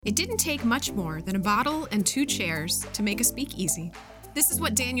It didn't take much more than a bottle and 2 chairs to make a speakeasy. This is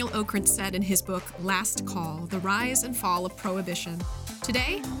what Daniel Okrent said in his book, Last Call, The Rise and Fall of Prohibition.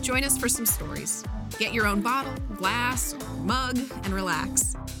 Today, join us for some stories. Get your own bottle, glass, mug, and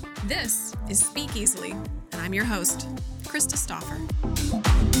relax. This is Speak Easily, and I'm your host, Krista Stauffer.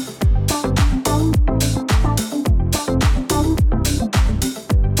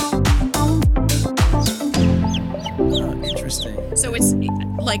 Interesting. So it's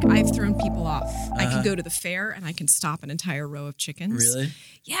like I've thrown people off. I can go to the fair and I can stop an entire row of chickens. Really?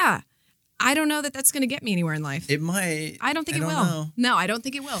 Yeah. I don't know that that's going to get me anywhere in life. It might. I don't think it will. Know. No, I don't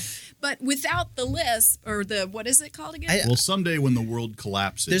think it will. But without the lisp or the, what is it called again? Well, someday when the world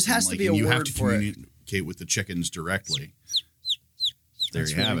collapses, There has to be a you word have to for it. communicate with the chickens directly. There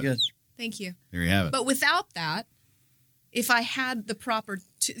That's you have really it. good. Thank you. There you have it. But without that, if I had the proper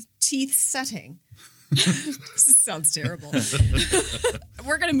teeth setting, this sounds terrible.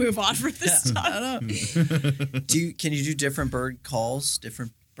 We're going to move on from this stuff. Can you do different bird calls?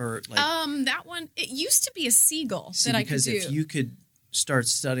 Different bird like That one, it used to be a seagull see, that I could because do. if you could start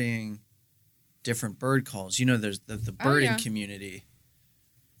studying different bird calls, you know, there's the birding community.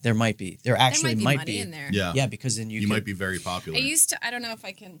 There actually might might money be in there. Yeah, because then you might be very popular. I don't know if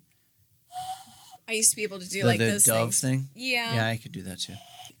I can. I used to be able to do the, like the those dove things. thing. Yeah. I could do that too.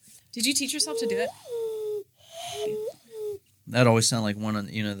 Did you teach yourself to do it? That always sounded like one of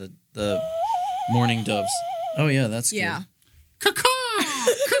the morning doves. Oh yeah, that's Yeah. good.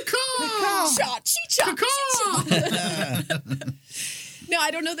 No,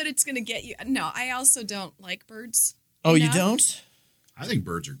 I don't know that it's going to get you. No, I also don't like birds. Oh, you enough. don't? I think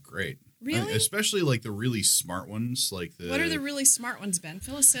birds are great. Really? Especially like the really smart ones. Like the. What are the really smart ones, Ben?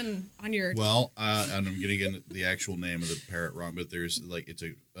 Fill us in on your. Well, and I'm going to get the actual name of the parrot wrong, but there's like it's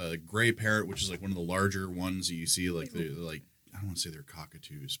a gray parrot, which is like one of the larger ones that you see. Like I don't want to say they're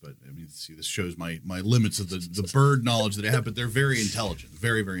cockatoos, but I mean, see, this shows my limits of the bird knowledge that I have. But they're very intelligent,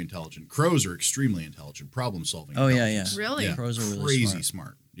 very very intelligent. Crows are extremely intelligent, problem solving. Oh yeah. Really? Yeah, Crows are really crazy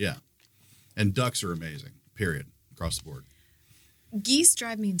smart. Yeah, and ducks are amazing. Period. Across the board. Geese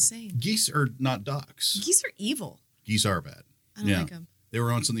drive me insane. Geese are not ducks. Geese are evil. Geese are bad. I don't like them. They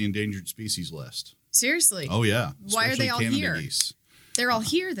were once on the endangered species list. Seriously? Oh, yeah. Why are they Especially all Canada here? Geese. They're all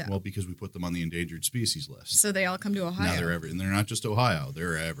here, though. Well, because we put them on the endangered species list. So they all come to Ohio. Now they're and they're not just Ohio.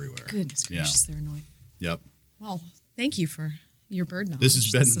 They're everywhere. Goodness gracious, they're annoying. Yep. Well, thank you for your bird knowledge. This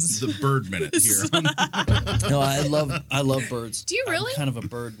has been the bird minute here. No, I love birds. Do you really? I'm kind of a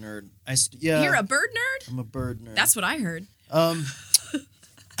bird nerd. You're a bird nerd? I'm a bird nerd. That's what I heard. The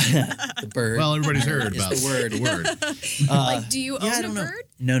bird. Well, everybody's heard about the word. The word. Like, do you own a bird?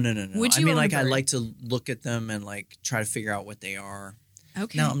 No. Would you I mean, own like, a I bird? like to look at them and like try to figure out what they are.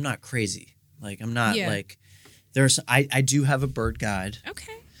 Okay. Now, I'm not crazy. Like, I'm not Yeah. like. I do have a bird guide.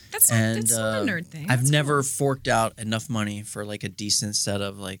 Okay. That's not a nerd thing. I've That's never cool. forked out enough money for like a decent set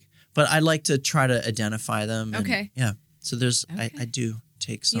of like. But I like to try to identify them. And, Okay. Yeah. So there's Okay. I do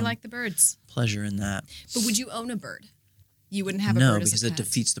take some You like the birds. pleasure in that. But would you own a bird? You wouldn't have a No, bird as because a it pet.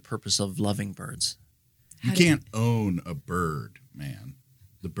 defeats the purpose of loving birds. You can't own a bird, man.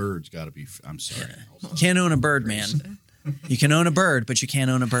 The bird's got to be. I'm sorry. You can't own a bird, man. You can own a bird, but you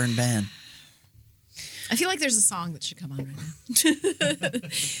can't own a bird man. I feel like there's a song that should come on right now.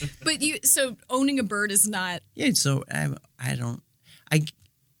 But owning a bird is not. Yeah, so the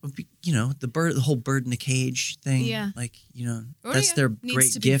whole bird in the cage thing. Yeah. Like, Oh, that's yeah. their Needs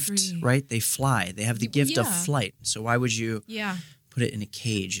great to be gift, free. right? They fly. They have the gift of Yeah. flight. So why would you Yeah. put it in a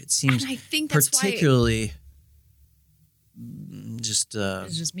cage? It seems And I think that's particularly just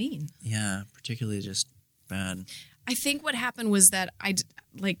It's just mean. particularly just bad. I think what happened was that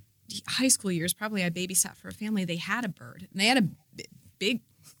like high school years, probably I babysat for a family. They had a bird, and they had a big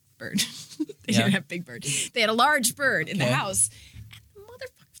bird. They didn't have big bird. They had a large bird in the house, and the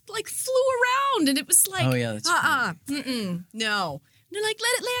motherfucker like flew around, and it was like, Oh, yeah, that's no. And they're like,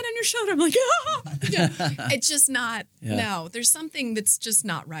 let it land on your shoulder. I'm like, yeah. It's just not. Yeah. No, there's something that's just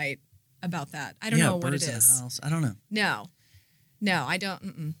not right about that. I don't know what it birds in the is. house. I don't know. No, I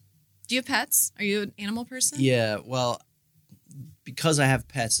don't. Do you have pets? Are you an animal person? Yeah, well, because I have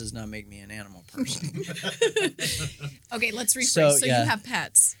pets does not make me an animal person. Okay, let's rephrase. So, So yeah. you have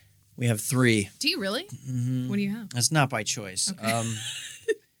pets. We have 3. Do you really? Mm-hmm. What do you have? That's not by choice.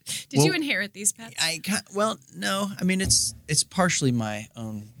 Did you inherit these pets? No. I mean, it's partially my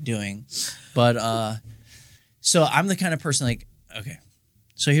own doing, but so I'm the kind of person like, okay.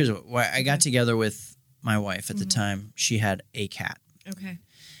 So here's what I got together with my wife at the time. She had a cat, Okay.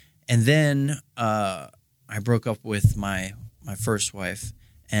 and then I broke up with my first wife,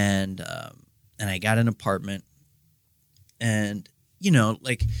 and I got an apartment, and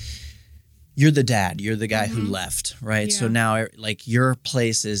like you're the dad, you're the guy who left, right? Yeah. So now like your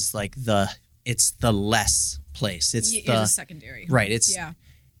place is like it's the less place. It's You're the secondary. right. It's Yeah.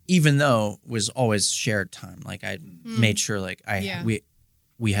 even though it was always shared time. Like I made sure like Yeah.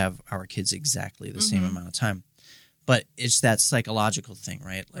 we have our kids exactly the same amount of time. But it's that psychological thing,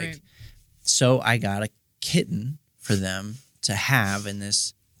 right? Like Right. so I got a kitten for them to have in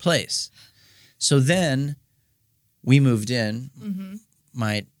this place. So then we moved in.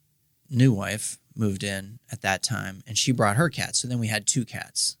 My new wife moved in at that time, and she brought her cat. So then we had 2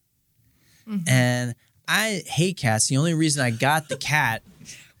 cats. And I hate cats. The only reason I got the cat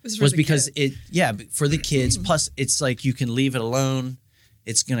was because for the kids. Plus, it's like you can leave it alone.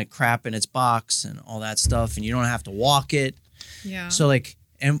 It's gonna crap in its box and all that stuff, and you don't have to walk it. Yeah. So like,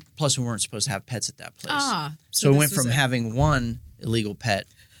 and plus we weren't supposed to have pets at that place. So it this went was from having 1 illegal pet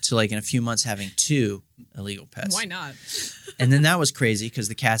to like in a few months having 2 illegal pets. Why not? And then that was crazy because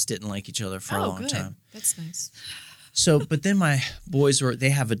the cats didn't like each other for a long good. time. That's nice. So, but then my boys they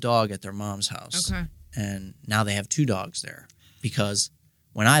have a dog at their mom's house. Okay. And now they have 2 dogs there because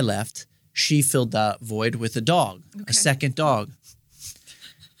when I left, she filled that void with a dog, a second dog.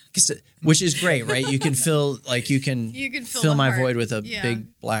 Which is great, right? You can fill fill my the heart. void with a Yeah.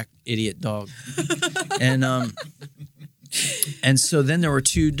 big black idiot dog. And so then there were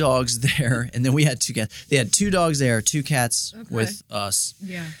 2 dogs there, and then we had 2 cats. They had 2 dogs there, 2 cats with us.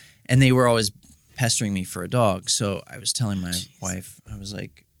 Yeah. And they were always pestering me for a dog. So I was telling my wife, I was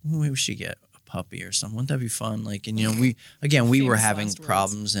like, we should get a puppy or something. Wouldn't that be fun? Like, and we were Famous having last words.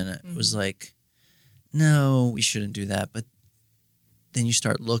 problems, and it was like, no, we shouldn't do that. But then you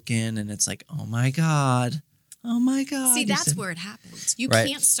start looking, and it's like, oh my God. See, He that's said- where it happens. You Right.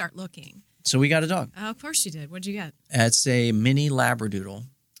 can't start looking. So we got a dog. Oh, of course you did. What'd you get? It's a mini Labradoodle,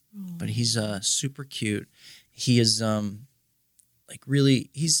 but he's super cute. He is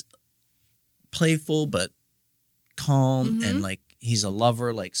he's playful but calm, and like he's a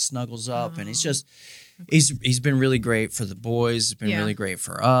lover, like snuggles up, and he's been really great for the boys. He's been Yeah. really great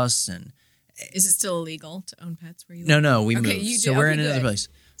for us. And Is it still illegal to own pets where you live? no, we Okay, moved, you so did. we're Okay, in another good. place.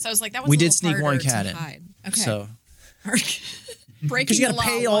 So I was like, that was We a did little sneak one harder cat to in. hide. Okay. So Breaking because you got the to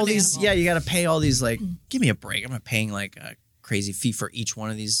pay law, all one these, animal. you got to pay all these. Like, give me a break. I'm not paying like a crazy fee for each one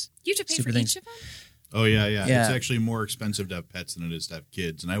of these. You have to pay stupid for things. each of them? Oh yeah. Yeah. It's actually more expensive to have pets than it is to have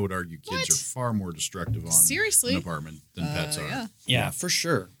kids, and I would argue kids What? are far more destructive on Seriously? an apartment than pets are. Yeah. Yeah, for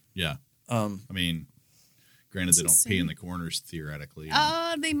sure. Yeah. I mean, granted, they don't That's pee in insane. the corners theoretically.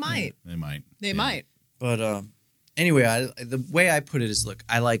 They might. They might. They Yeah. might. But anyway, the way I put it is, look,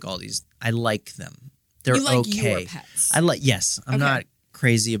 I like all these. I like them. They're You like okay. your pets. Yes. I'm Okay. not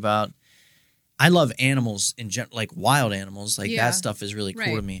crazy about. I love animals in general, like wild animals. Like Yeah. that stuff is really cool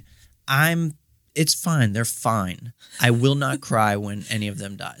Right. to me. It's fine. They're fine. I will not cry when any of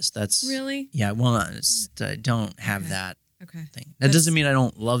them dies. That's Really? Yeah. I will not. I don't have Okay. that Okay. thing. That That's- doesn't mean I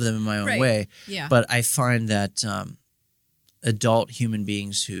don't love them in my own Right. way. Yeah. But I find that adult human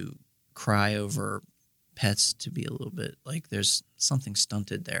beings who cry over pets to be a little bit like there's something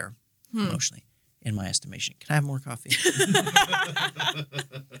stunted there emotionally, in my estimation. Can I have more coffee?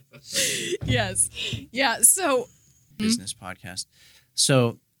 Yes. Yeah. So Business podcast.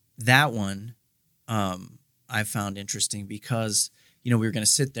 So that one I found interesting because, we were going to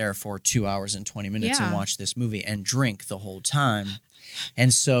sit there for 2 hours and 20 minutes and Yeah. watch this movie and drink the whole time.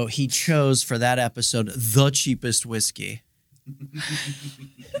 And so he chose for that episode the cheapest whiskey.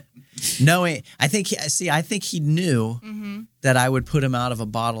 Knowing, I think he knew that I would put him out of a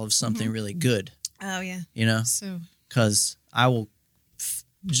bottle of something really good, oh yeah. So because I will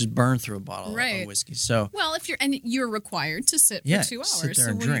just burn through a bottle Right. of whiskey. So well, if you're required to sit Yeah, for 2 hours, sit there so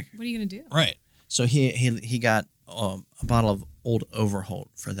and what drink. What are you gonna do? right. So he got a bottle of Old Overholt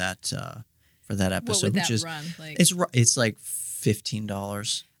for that episode, What would which that is run like? it's like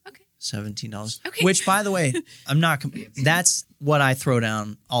 $15. Okay. $17. Okay. Which, by the way, that's what I throw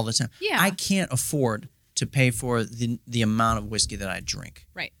down all the time. Yeah. I can't afford to pay for the amount of whiskey that I drink.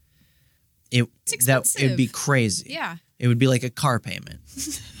 Right. It's expensive. it'd be crazy. Yeah. It would be like a car payment.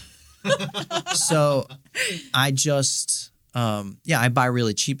 So I just I buy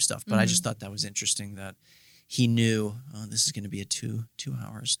really cheap stuff, but I just thought that was interesting that he knew this is going to be a 2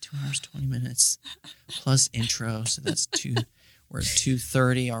 hours 20 minutes plus intro, so that's we're at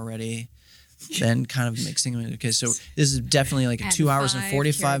 2:30 already. Then kind of mixing. Okay, so this is definitely like a Add 2 hours and 5,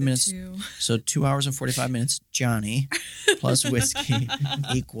 45 carry the minutes. 2. So 2 hours and 45 minutes, Johnny, plus whiskey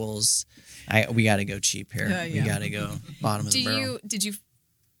equals. We got to go cheap here. Yeah. We got to go bottom of the barrel. Did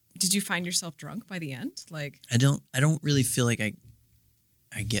you find yourself drunk by the end? Like, I don't really feel like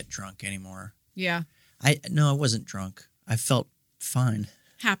I get drunk anymore. yeah. I wasn't drunk. I felt fine.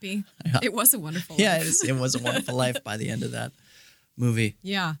 Happy. Yeah. It was a wonderful Yeah, life. it was a wonderful life by the end of that movie.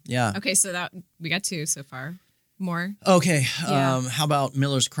 Yeah. Yeah. Okay, so that we got 2 so far. More? Okay. Yeah. How about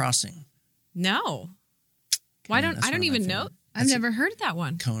Miller's Crossing? No. Why don't that's I one don't of my even favorite. know. I've That's a- never heard of that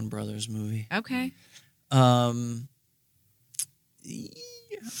one. Coen Brothers movie. Okay.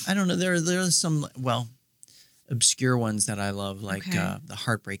 I don't know. There are some obscure ones that I love, like Okay. the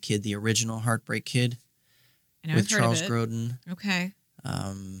Heartbreak Kid, the original Heartbreak Kid I know with I've heard Charles of it.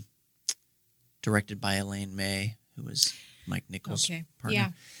 Grodin, directed by Elaine May, who was Mike Nichols' Okay. partner.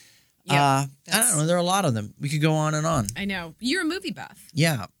 Yeah. Yeah. I don't know. There are a lot of them. We could go on and on. I know. You're a movie buff.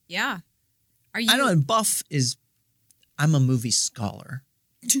 Yeah. Yeah. Are you? I know. And buff is. I'm a movie scholar.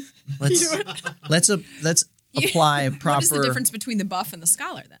 Let's apply proper. What is the difference between the buff and the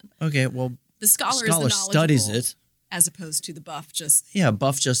scholar then? Okay. Well, The scholar, is the scholar knowledgeable, studies it. as opposed to the buff just Yeah.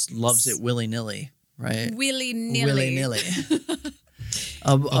 Buff just loves it willy nilly, right? willy nilly. Willy nilly.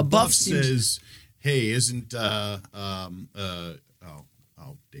 A buff seems. says, "Hey, isn't damn.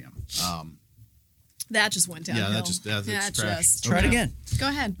 That just went downhill. that That crashed. just Try it again. Go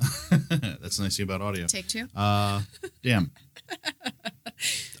ahead. That's the nice thing about audio. Take 2. Damn.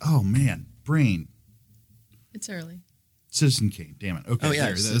 Oh man, brain. It's early. Citizen Kane. Damn it. Okay. Oh, yeah,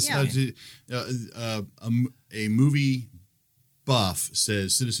 there. Citizen A movie buff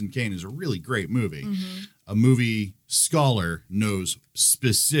says Citizen Kane is a really great movie. Mm-hmm. A movie scholar knows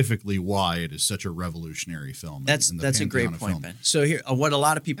specifically why it is such a revolutionary film. That's in the a great pantheon of point, film. Ben. So here, what a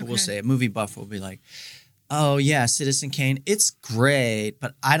lot of people will Okay. say, a movie buff will be like, "Oh yeah, Citizen Kane, it's great,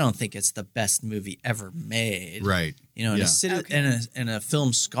 but I don't think it's the best movie ever made." Right. You know, Yeah. and a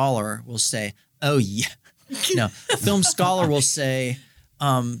film scholar will say, "Oh yeah." No, a film scholar will say,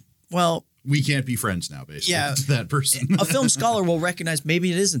 "Well." We can't be friends now, basically. Yeah. To that person. A film scholar will recognize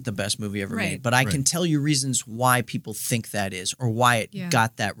maybe it isn't the best movie ever Right. made, but I can Right. tell you reasons why people think that is or why it Yeah.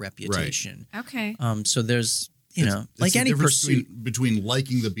 got that reputation. Okay. So there's, It's like the any difference pursuit. between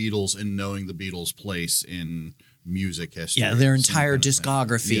liking the Beatles and knowing the Beatles' place in music history. Yeah, their Same entire kind of thing.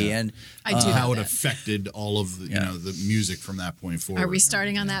 discography Yeah. and I do how know it that. affected all of the, the music from that point forward. Are we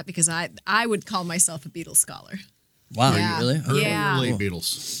starting on that? Because I would call myself a Beatles scholar. wow, Yeah. you really? Early, Yeah. early Cool.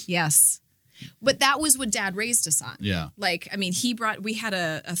 Beatles. Yes. But that was what Dad raised us on. Yeah. Like, I mean, we had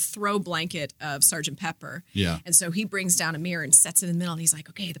a throw blanket of Sgt. Pepper. Yeah. And so he brings down a mirror and sets it in the middle. And he's like,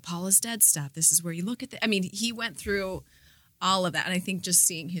 okay, the Paul is dead stuff. This is where you look at I mean, he went through all of that. And I think just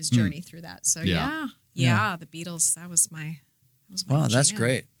seeing his journey through that. So, Yeah. yeah, the Beatles, that was my Wow, that's jam.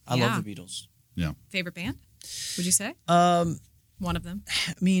 great. I Yeah. love the Beatles. Yeah. Favorite band, would you say? One of them.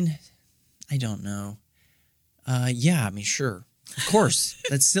 I mean, I don't know. Yeah, I mean, sure. Of course.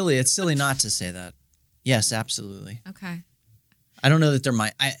 That's silly. It's silly not to say that. Yes, absolutely. Okay. I don't know that they're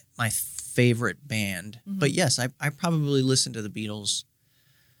my favorite band, Mm-hmm. but yes, I probably listen to the Beatles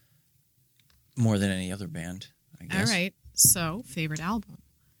more than any other band, I guess. All right. So, favorite album.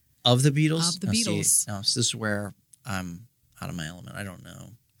 Of the Beatles? Of the Now, see, Beatles. no, so this is where I'm out of my element. I don't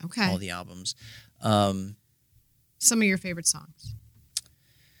know Okay. all the albums. Some of your favorite songs.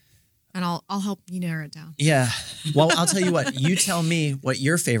 And I'll help you narrow it down. Yeah. Well, I'll tell you what. You tell me what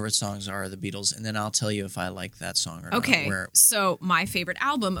your favorite songs are of the Beatles, and then I'll tell you if I like that song or Okay. not. So my favorite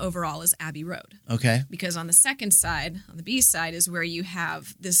album overall is Abbey Road. Okay. Because on the second side, on the B side, is where you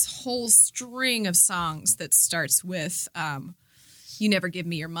have this whole string of songs that starts with You Never Give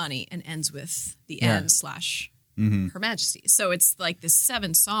Me Your Money and ends with the Yeah. end / Her Majesty. So it's like this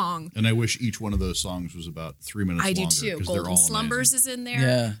 7-song. And I wish each one of those songs was about 3 minutes I do longer. too. 'Cause they're Golden all Slumbers amazing. is in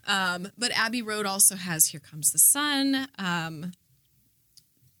there. Yeah. But Abbey Road also has Here Comes the Sun.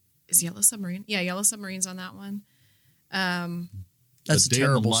 Is Yellow Submarine? Yeah, Yellow Submarine's on that one. That's a Day in the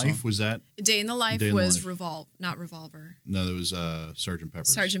terrible Life, song. was that? Day in the Life Day in the was Life. not Revolver. No, that was Sgt.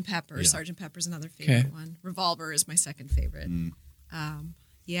 Pepper's. Sergeant Pepper. Yeah. Sergeant Pepper's another favorite Okay. one. Revolver is my second favorite.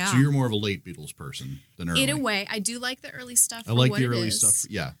 Yeah. So you're more of a late Beatles person than early. In a way, I do like the early stuff. I for like what the it early is,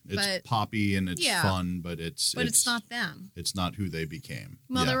 stuff. Yeah, it's but- poppy and it's Yeah. fun, but it's not them. It's not who they became.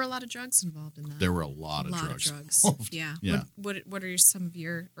 Well, Yeah. there were a lot of drugs involved in that. There were a lot of drugs. involved. Yeah. Yeah. What are some of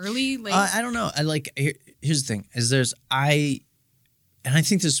your early, late? I don't know. Here's the thing: is and I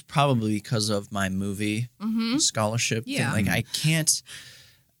think this is probably because of my movie scholarship. thing. Yeah. Like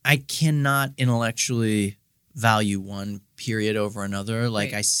I cannot intellectually value one period over another.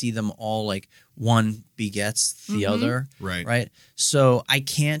 Like Right. I see them all like one begets the other. Right. Right. So I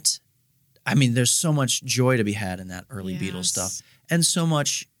can't. I mean, there's so much joy to be had in that early Beatles Yes. stuff, and so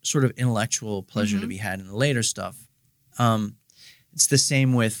much sort of intellectual pleasure to be had in the later stuff. It's the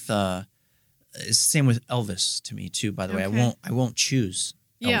same with Elvis to me too. By the way, Okay. I won't choose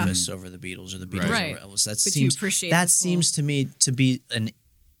Yeah. Elvis over the Beatles or the Beatles Right. over Elvis. That But you seems appreciate that the full- seems to me to be an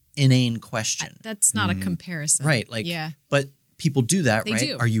inane question. That's not a comparison. Right. Like, yeah. but people do that, They right?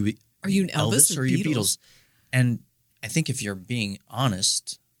 do. Are you an Elvis or or are you Beatles? Beatles? And I think if you're being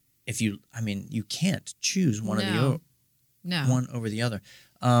honest, you can't choose one No. one over the other.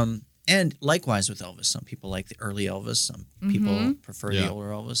 And likewise with Elvis, some people like the early Elvis, some people prefer the older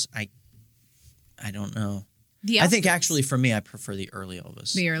Elvis. I don't know. I think actually for me, I prefer the early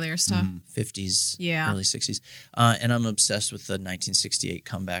Elvis. the earlier stuff. 50s, Yeah. early 60s. And I'm obsessed with the 1968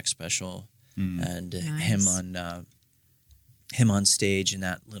 comeback special and him on stage in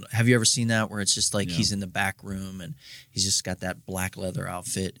that little. Have you ever seen that where it's just like he's in the back room and he's just got that black leather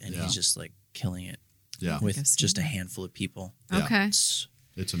outfit and he's just like killing it with I've seen just a that. handful of people. Yeah. Okay.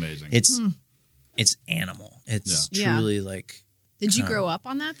 It's amazing. It's animal. It's Yeah. truly like. Did you grow up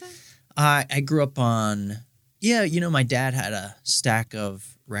on that then? I grew up on. Yeah, my dad had a stack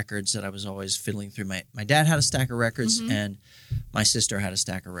of records that I was always fiddling through. My dad had a stack of records, and my sister had a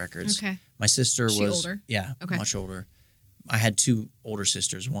stack of records. Okay. My sister She was older? Yeah, Okay. much older. I had two older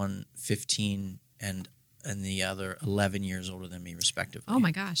sisters, one 15 and the other 11 years older than me, respectively. Oh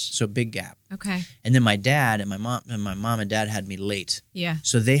my gosh. So big gap. Okay. And then my dad and my mom and dad had me late. Yeah.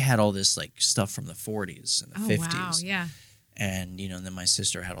 So they had all this like stuff from the 40s and the Oh 50s. wow. Yeah. And and then my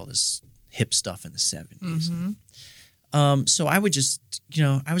sister had all this hip stuff in the 70s. Mm-hmm. So I would just,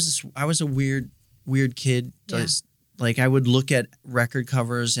 I was a weird kid. Yeah. Just, like I would look at record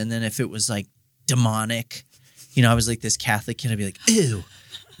covers, and then if it was like demonic, I was like this Catholic kid. I'd be like, ew,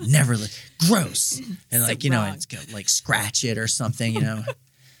 never, gross, and So like wrong. it's gonna like scratch it or something,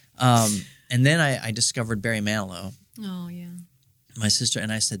 And then I discovered Barry Manilow, Oh yeah. my sister,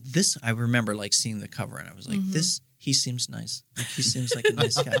 and I said, this. I remember like seeing the cover, and I was like, Mm-hmm. this. He seems nice. Like he seems like a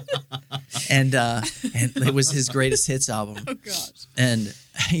nice guy. And it was his greatest hits album. Oh gosh. And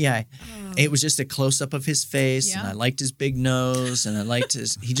it was just a close up of his face, and Yeah. I liked his big nose, and I liked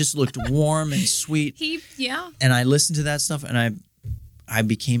he just looked warm and sweet. And I listened to that stuff, and I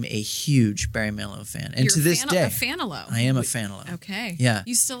became a huge Barry Manilow fan. And You're to this day, a Fanilow. I am a Fanilow. Okay. Yeah.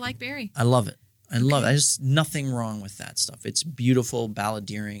 You still like Barry? I love it. I love it. There's nothing wrong with that stuff. It's beautiful,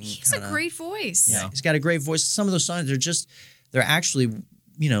 balladeering. He's a great voice. Yeah, he's got a great voice. Some of those songs, they're actually,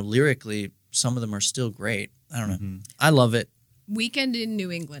 lyrically, some of them are still great. I don't know. I love it. Weekend in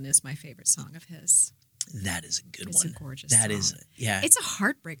New England is my favorite song of his. That is a good It's one. a gorgeous That song. is, yeah. It's a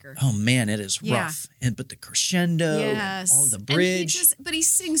heartbreaker. Oh man, it is Yeah. rough. But the crescendo, Yes. all the And bridge. but he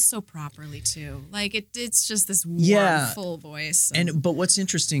sings so properly too. Like it's just this warm, Yeah. full voice. But what's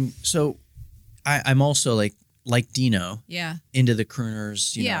interesting, so I'm also like Dino, yeah. into the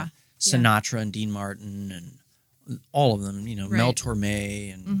crooners, you Yeah. know, Sinatra and Dean Martin and all of them, Mel Right.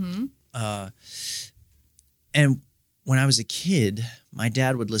 Torme Mm-hmm. and when I was a kid, my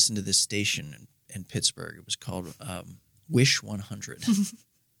dad would listen to this station in Pittsburgh. It was called Wish 100.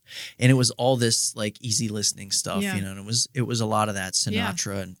 And it was all this like easy listening stuff, Yeah. and it was a lot of that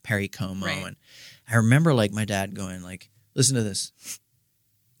Sinatra and Perry Como. Right. And I remember like my dad going like, listen to this.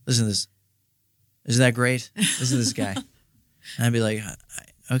 Listen to this. Isn't that great? Listen to this guy. And I'd be like,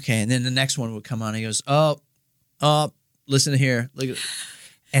 okay. And then the next one would come on. And he goes, listen here. Look at.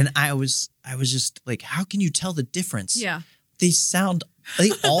 And I was just like, how can you tell the difference? Yeah. They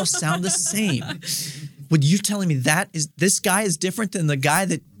all sound the same. Would you telling me this guy is different than the guy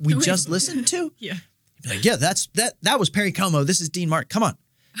that we just listened to? Yeah. He'd be like, yeah, that was Perry Como. This is Dean Martin. Come on,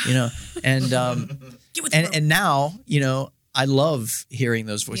 and and now I love hearing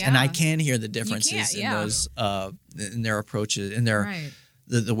those voices, and I Yeah. can hear the differences yeah. in those in their approaches, in their Right.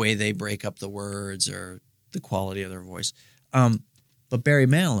 the way they break up the words or the quality of their voice. But Barry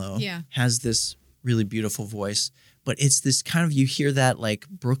Manilow Yeah. has this really beautiful voice, but it's this kind of, you hear that like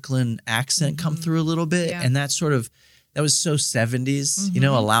Brooklyn accent come through a little bit, Yeah. and that was so 70s,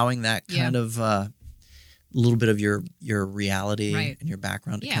 allowing that Yeah. kind of a little bit of your reality Right. and your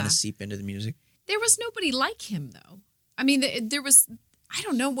background to Yeah. kind of seep into the music. There was nobody like him, though. I mean, there was. I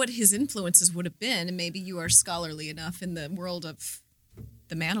don't know what his influences would have been, and maybe you are scholarly enough in the world of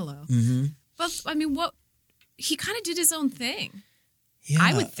the Manilow. Mm-hmm. But I mean, he kind of did his own thing. Yeah.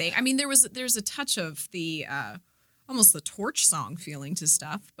 I would think. I mean, there's a touch of the almost the Torch song feeling to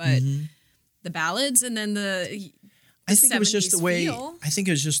stuff, but the ballads and then I think it was just the 70s way. feel. I think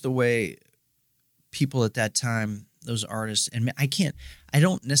it was just the way people at that time, those artists, and I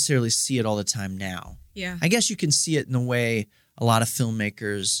don't necessarily see it all the time now. Yeah. I guess you can see it in the way a lot of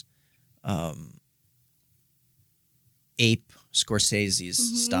filmmakers ape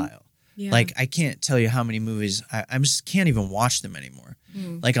Scorsese's style. Yeah. Like, I can't tell you how many movies I just can't even watch them anymore.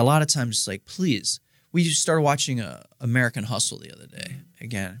 Like, a lot of times, it's like, please, we started watching American Hustle the other day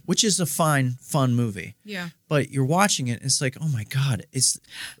again, which is a fun movie. Yeah. But you're watching it, and it's like, oh my God, it's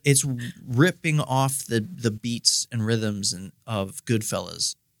ripping off the beats and rhythms of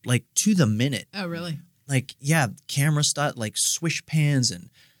Goodfellas, like to the minute. Oh, really? Like, yeah, camera style, like swish pans, and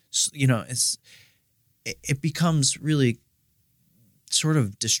it becomes really sort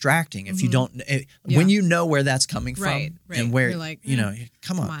of distracting if you don't when you know where that's coming from, right. and where you're like,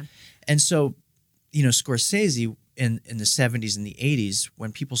 come on. And so, Scorsese in the 70s and the 80s,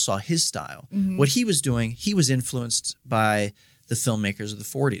 when people saw his style, what he was doing, he was influenced by the filmmakers of the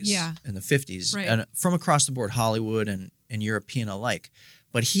 40s and the 50s, and from across the board, Hollywood and European alike.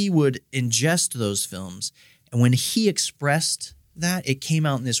 But he would ingest those films, and when he expressed that, it came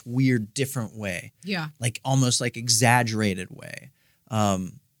out in this weird, different way. Yeah. Like almost like exaggerated way.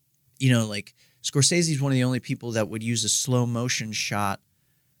 Like Scorsese's one of the only people that would use a slow motion shot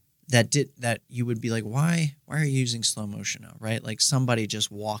that you would be like, why are you using slow motion now, right? Like somebody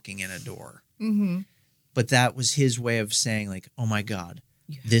just walking in a door. Mm-hmm. But that was his way of saying like, oh my God,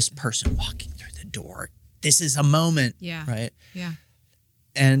 this person walking through the door, this is a moment, right? Yeah.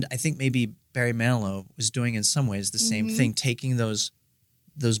 And I think maybe Barry Manilow was doing in some ways the same thing, taking those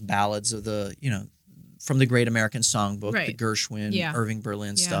ballads of the, from the Great American Songbook, the Gershwin, Irving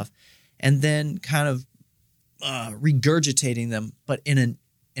Berlin stuff, and then kind of regurgitating them, but in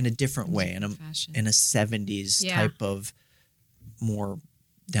a different way, in a 70s type of more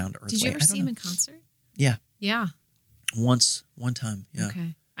down to earth way. Did you ever see him in concert? Yeah. Yeah. One time. Yeah.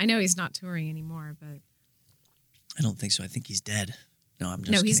 Okay. I know he's not touring anymore, but I don't think so. I think he's dead. No, I'm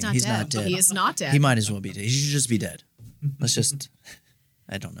just kidding. He's not dead. He is not dead. He might as well be dead. He should just be dead. Let's just.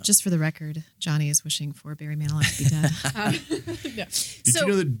 I don't know. Just for the record, Johnny is wishing for Barry Manilow to be dead. Did you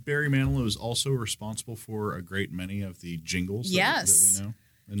know that Barry Manilow is also responsible for a great many of the jingles that we know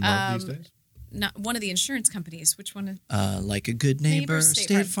and love these days? Not one of the insurance companies. Which one? Like a Good Neighbor,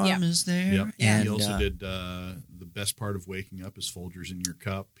 State Farm is there. Yep. And he also did the best part of waking up is Folgers in your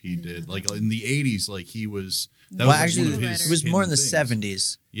cup. He did like in the 80s, like he was. That was actually, one of his it was more in the things.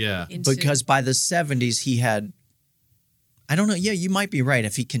 70s. Yeah, because by the 70s he had. I don't know. Yeah, you might be right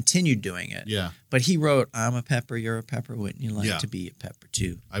if he continued doing it. Yeah. But he wrote, I'm a pepper, you're a pepper, wouldn't you like to be a pepper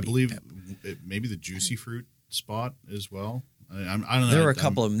too? I believe maybe the Juicy Fruit spot as well. I don't know. There were a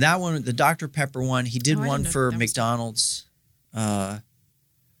couple of them. That one, the Dr. Pepper one, he did one for McDonald's. I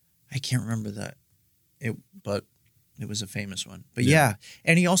can't remember that. But it was a famous one. But yeah.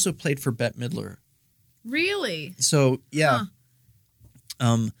 And he also played for Bette Midler. Really? So, yeah.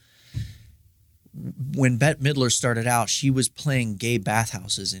 Huh. When Bette Midler started out, she was playing gay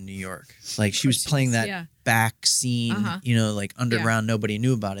bathhouses in New York. Like she was playing that back scene, like underground. Nobody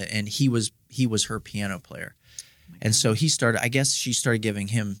knew about it, and he was her piano player. And so he started. I guess she started giving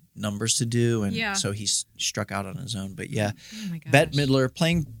him numbers to do, and so he struck out on his own. But Bette Midler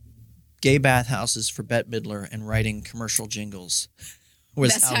playing gay bathhouses for Bette Midler and writing commercial jingles.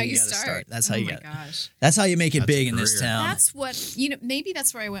 That's how you start. That's how you get. That's how you make it big in this town. That's what maybe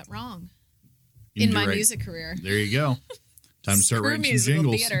that's where I went wrong. In my music career. There you go. Time to start writing some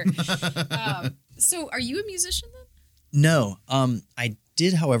jingles. So are you a musician then? No. I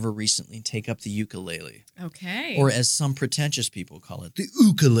did, however, recently take up the ukulele. Okay. Or as some pretentious people call it, the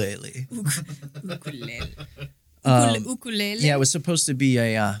ukulele. Ukulele? Yeah, it was supposed to be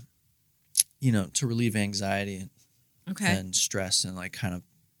a, to relieve anxiety and stress and like kind of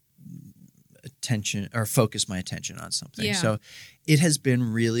attention or focus my attention on something. Yeah. So it has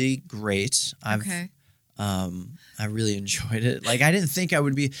been really great. I really enjoyed it. Like I didn't think I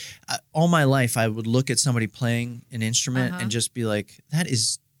would be all my life. I would look at somebody playing an instrument and just be like, that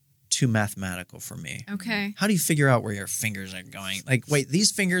is too mathematical for me. Okay. How do you figure out where your fingers are going? Like, wait,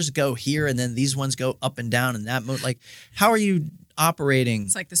 these fingers go here and then these ones go up and down in that mode. Like, how are you operating?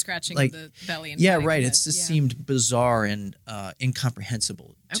 It's like the scratching of the belly. And right. It just seemed bizarre and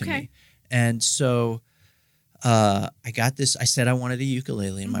incomprehensible to me. And so I got this. I said I wanted a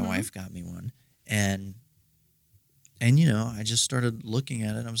ukulele, and my wife got me one. And I just started looking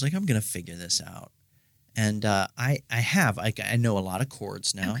at it. I was like, I'm going to figure this out. And I know a lot of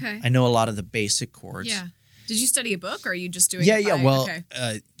chords now. Okay. I know a lot of the basic chords. Yeah. Did you study a book, or are you just doing? Well,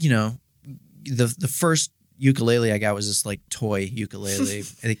 the first ukulele I got was this like toy ukulele.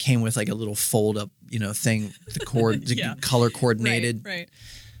 And it came with like a little fold up, thing. The chord, color coordinated. Right.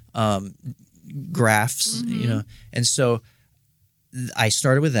 Graphs, and so I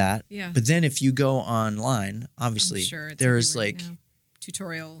started with that. Yeah. But then if you go online, obviously there's like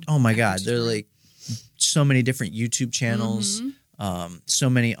tutorial. Oh my God, there are like so many different YouTube channels, so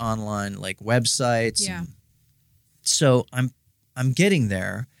many online like websites. Yeah. So I'm getting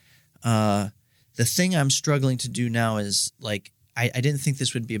there. The The thing I'm struggling to do now is like I didn't think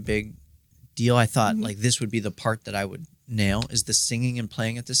this would be a big deal. I thought like this would be the part that I would nail is the singing and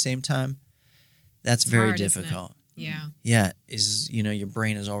playing at the same time. That's very hard, isn't it? difficult. Yeah. Yeah, your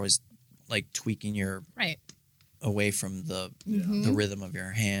brain is always like tweaking your Right. away from the rhythm of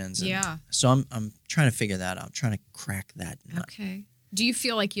your hands. And Yeah. So I'm trying to figure that out. I'm trying to crack that nut. Okay. Do you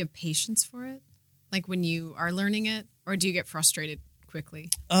feel like you have patience for it? Like when you are learning it? Or do you get frustrated quickly?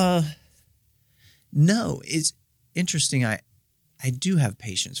 No, it's interesting. I do have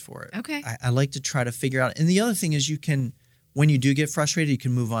patience for it. Okay. I like to try to figure out. And the other thing is you can, when you do get frustrated, you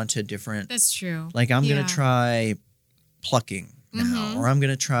can move on to a different. That's true. Like I'm Yeah. going to try plucking now, or I'm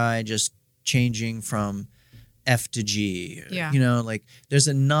going to try just changing from F to G. Yeah. Like there's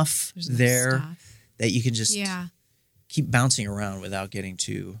enough There's enough there stuff. that you can just Yeah. keep bouncing around without getting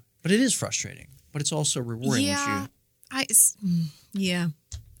too. But it is frustrating. But it's also rewarding. Yeah.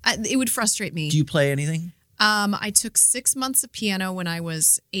 It would frustrate me. Do you play anything? I took 6 months of piano when I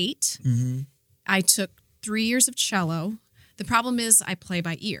was 8. Mm-hmm. I took 3 years of cello. The problem is I play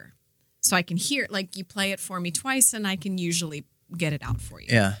by ear. So I can hear, like you play it for me twice and I can usually get it out for you.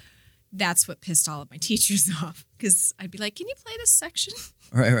 Yeah. That's what pissed all of my teachers off because I'd be like, can you play this section?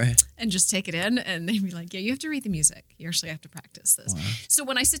 Right. And just take it in. And they'd be like, yeah, you have to read the music. You actually have to practice this. Wow. So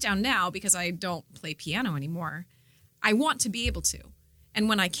when I sit down now, because I don't play piano anymore, I want to be able to. And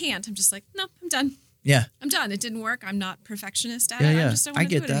when I can't, I'm just like, no, I'm done. Yeah. I'm done. It didn't work. I'm not perfectionist at Yeah, it. yeah. I just don't I want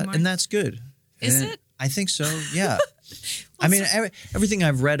to get do it that. anymore. And that's good. Is And it? I think so. Yeah. I mean, everything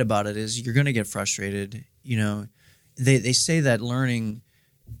I've read about it is you're going to get frustrated. They say that learning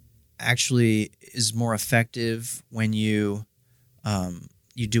actually is more effective when you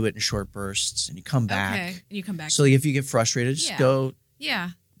do it in short bursts and you come back. Okay. And you come back. So like, if you get frustrated, just Yeah. go Yeah,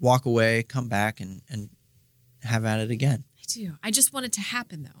 walk away, come back and have at it again. I do. I just want it to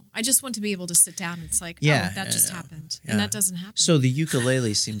happen, though. I just want to be able to sit down and it's like, Yeah, oh, that I just know. happened. Yeah. And that doesn't happen. So the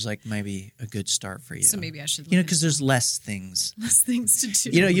ukulele seems like maybe a good start for you. So maybe I should because there's less things. less things to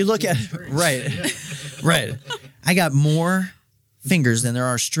do. You look at right. I got more fingers than there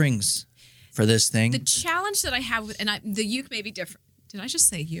are strings for this thing. The challenge that I have with, the uke may be different. Did I just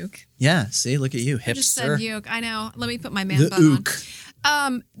say uke? Yeah, see, look at you, I just hipster. said uke. I know. Let me put my man The bun ook.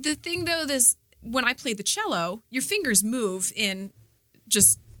 on. The thing though, is when I play the cello, your fingers move in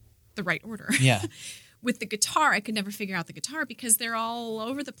just the right order. Yeah. With the guitar, I could never figure out the guitar because they're all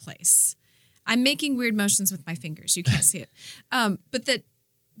over the place. I'm making weird motions with my fingers. You can't see it. But that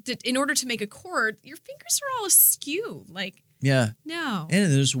in order to make a chord, your fingers are all askew. Like, Yeah. no.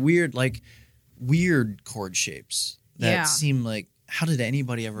 And there's weird chord shapes that Yeah. seem like, how did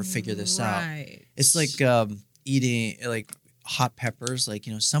anybody ever figure this out? Right. It's like eating like hot peppers. Like,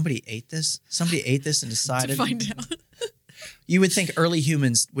 somebody ate this. Somebody ate this and To decided. find out. You would think early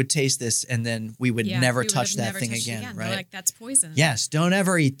humans would taste this and then we would Yeah, never we would touch have that never thing touched it again, They're right? like, that's poison. Yes, don't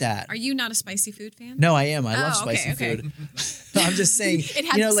ever eat that. Are you not a spicy food fan? No, I am. I love Oh, okay, spicy okay. food. I'm just saying, It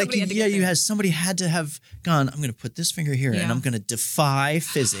had to- somebody had to get there. somebody had to have gone, I'm going to put this finger here and Yeah. I'm going to defy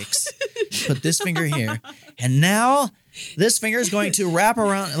physics. Put this finger here. And now this finger is going to wrap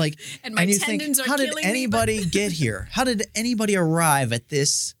around And my you tendons are how did killing me, anybody get here? How did anybody arrive at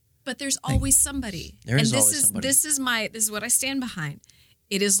this? But there's always somebody. There is always somebody. This is what I stand behind.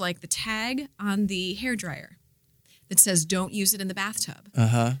 It is like the tag on the hairdryer that says don't use it in the bathtub.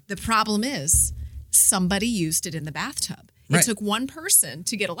 Uh-huh. The problem is somebody used it in the bathtub. It Right. took one person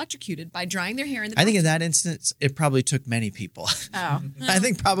to get electrocuted by drying their hair in the I bathtub. think in that instance, it probably took many people. Oh. I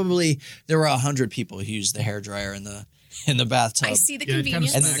think probably there were 100 people who used the hairdryer in the bathtub. I see the Yeah, it kind of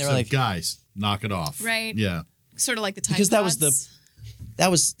convenience. And then smacks they were of, like- guys, knock it off. Right. Yeah. Sort of like the Tide Because that was Pods.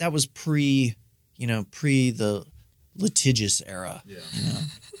 that was pre the litigious era. Yeah.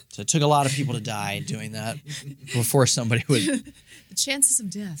 So it took a lot of people to die doing that before somebody would the chances of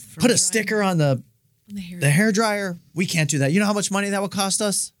death. From put a drying sticker on the hair. hairdryer. We can't do that. You know how much money that would cost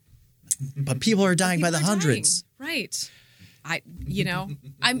us? But people are dying by the People are hundreds. dying. Right.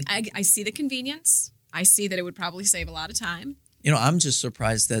 I see the convenience. I see that it would probably save a lot of time I'm just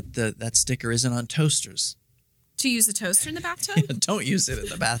surprised that that sticker isn't on toasters. to use a toaster in the bathtub. Don't use it in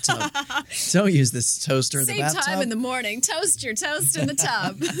the bathtub. Don't use this toaster in the Save bathtub. time in the morning. Toast your toast in the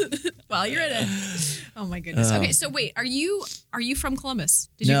tub while you're in it. Oh my goodness. Okay, so wait, are you from Columbus?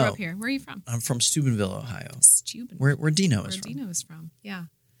 Did you No. grow up here? Where are you from? I'm from Steubenville, Ohio, Steuben. where Dino Where is from. Dino is from. Yeah.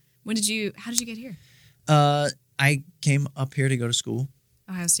 How did you get here? I came up here to go to school.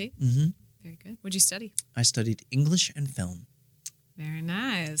 Ohio State? Mm-hmm. Very good. What'd you study? I studied English and film Very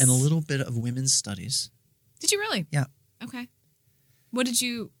nice. and a little bit of women's studies. Did you really? Yeah. Okay. What did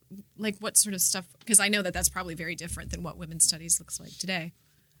you, what sort of stuff? Because I know that that's probably very different than what women's studies looks like today.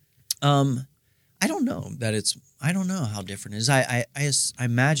 I don't know that it's. I don't know how different it is. I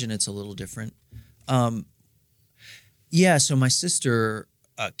imagine it's a little different. Yeah. So my sister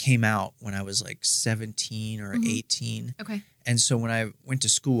came out when I was like 17 or 18, Okay. and so when I went to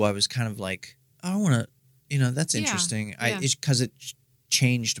school, I was kind of like, I want to, that's Yeah, interesting. yeah. Because it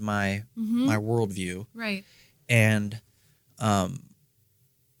changed my my worldview, Right. and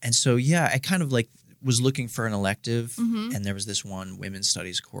so yeah, I kind of like was looking for an elective, and there was this one women's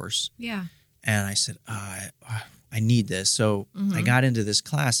studies course. Yeah. And I said, I need this. So I got into this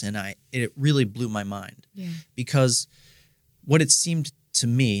class, and it really blew my mind Yeah. because what it seemed to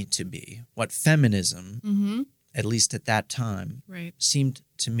me to be, what feminism, at least at that time, Right. seemed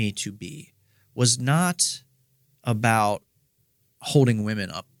to me to be, was not about holding women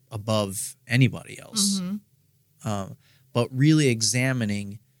up above anybody else, but really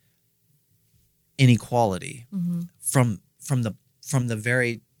examining inequality from the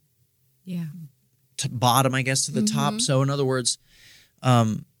very Yeah. bottom, I guess, to the top. So in other words,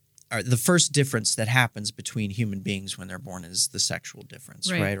 the first difference that happens between human beings when they're born is the sexual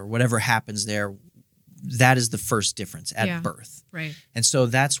difference, right? Or whatever happens there, that is the first difference at birth. Right. And so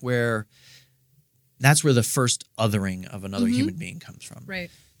that's where the first othering of another human being comes from.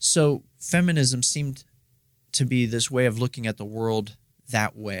 Right. So feminism seemed to be this way of looking at the world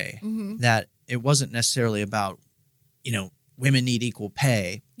that way, that it wasn't necessarily about, women need equal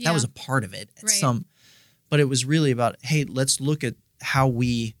pay. Yeah. That was a part of it. Right. But it was really about, hey, let's look at how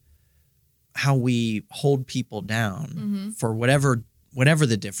we hold people down for whatever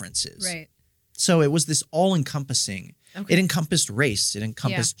the difference is. Right. So it was this all-encompassing. Okay. It encompassed race. It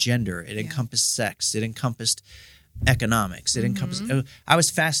encompassed gender. It encompassed sex. It encompassed economics. It encompassed. I was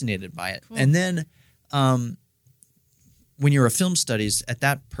fascinated by it. Cool. And then, when you were a film studies at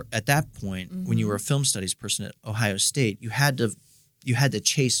that point, when you were a film studies person at Ohio State, you had to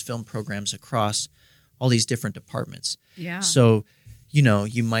chase film programs across all these different departments. Yeah. So,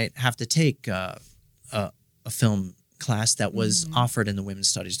 you might have to take a film class that was offered in the women's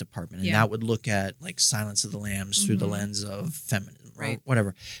studies department, and that would look at like Silence of the Lambs through the lens of feminism, or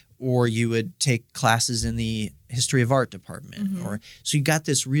whatever. Or you would take classes in the history of art department, so you got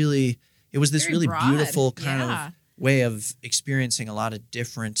this really. It was this Very really broad. beautiful kind Yeah. of way of experiencing a lot of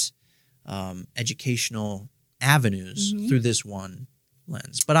different educational avenues through this one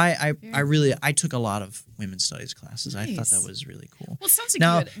lens. But I took a lot of women's studies classes. I thought that was really cool. Well, it sounds like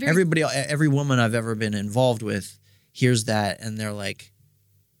Now, you had every woman I've ever been involved with hears that and they're like,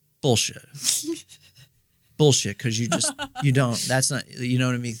 bullshit. Bullshit, because you don't. That's not, you know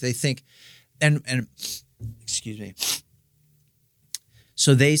what I mean? They think, and excuse me.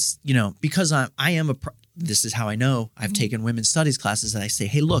 So they, because I am this is how I know I've taken women's studies classes, and I say,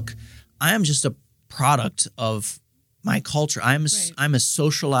 hey, look, I am just a product of my culture. I'm a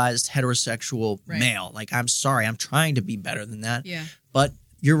socialized heterosexual male. Like, I'm sorry, I'm trying to be better than that. Yeah. But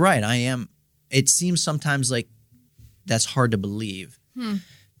you're right, I am. It seems sometimes like that's hard to believe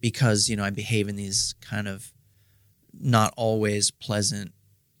because, I behave in these kind of not always pleasant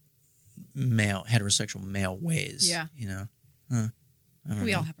heterosexual male ways. Yeah. I don't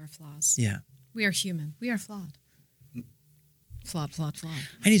we know. all have our flaws. Yeah. We are human. We are flawed. Flawed.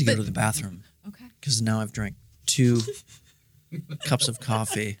 I need to go to the bathroom Okay. because now I've drank 2 cups of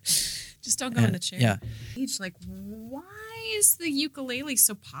coffee. Just don't go in a chair. Yeah. Like, why is the ukulele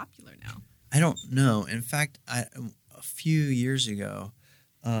so popular now? I don't know. In fact, a few years ago,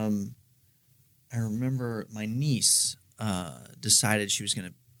 I remember my niece decided she was going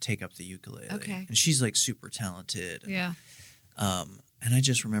to take up the ukulele. Okay. And she's like super talented. Yeah. And I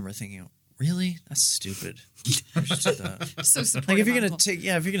just remember thinking, really? That's stupid. So supportive. Like if you're uncle.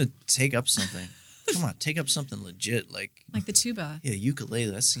 gonna take up something, come on, take up something legit. Like the tuba. yeah,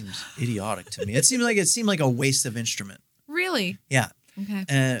 ukulele. That seems idiotic to me. It seemed like a waste of instrument. Really? Yeah.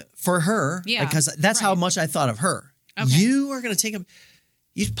 Okay. For her, Yeah, because that's how much I thought of her. Okay. You are gonna take up.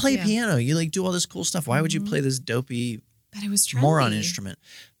 You play Yeah. piano. You like do all this cool stuff. Why would you play this dopey But it was trendy. moron instrument?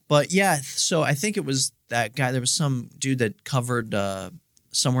 But yeah, so I think it was that guy. There was some dude that covered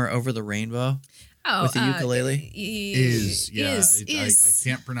Somewhere Over the Rainbow with the ukulele. I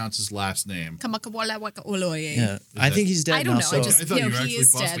can't pronounce his last name. Yeah, I think he's dead I don't now. know, So, I just- I thought No, you were he actually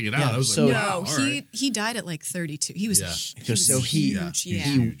is busting dead. it out. Yeah, I was so- like, No, wow, all right. he died at like 32. He was Yeah. so he huge. yeah.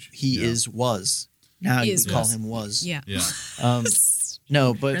 Yeah. he was. Now you Is call was. him was. Yeah. Yeah.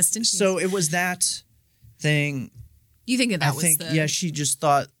 No, but Rest in peace. so it was that thing. You think that I was think the... yeah, she just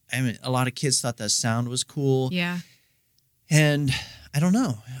thought. I mean, a lot of kids thought that sound was cool. Yeah. And I don't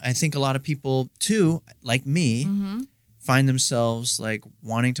know. I think a lot of people too, like me, find themselves like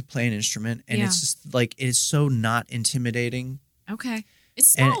wanting to play an instrument, and Yeah. it's just like it is so not intimidating. Okay.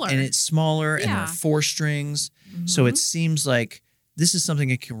 It's smaller. And it's smaller, and there are Yeah. 4 strings. So it seems like this is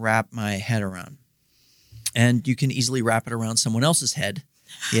something I can wrap my head around. And you can easily wrap it around someone else's head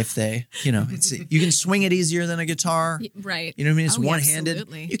if they, you can swing it easier than a guitar. Right. You know what I mean? It's Oh, yeah, one-handed.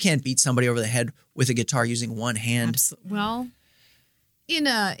 absolutely. You can't beat somebody over the head with a guitar using one hand. Well, in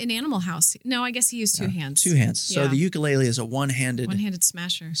Animal House, no, I guess he used 2 hands. 2 hands. So Yeah. the ukulele is a one-handed One-handed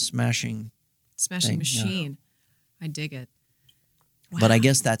smasher, smashing. smashing thing, yeah. machine. I dig it. But I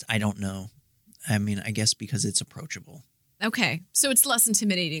guess I don't know. I mean, I guess because it's approachable. Okay, so it's less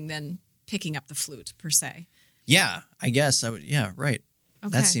intimidating than picking up the flute per se. Yeah, I guess I would. Yeah, right.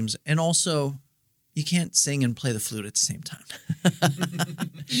 Okay. That seems, and also you can't sing and play the flute at the same time.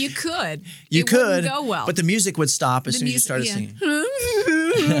 You could. You It could wouldn't go well. but the music would stop as The soon as you music- started yeah.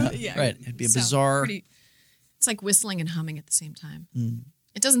 singing. Yeah, Right. It'd be a sound bizarre. It's like whistling and humming at the same time. Mm.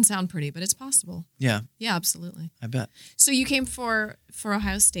 It doesn't sound pretty, but it's possible. Yeah, Yeah, absolutely. I bet. So you came for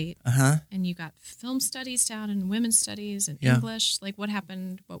Ohio State, Uh-huh. and you got film studies down and women's studies and Yeah. English. Like, what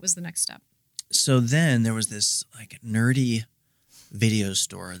happened? What was the next step? So then there was this like nerdy video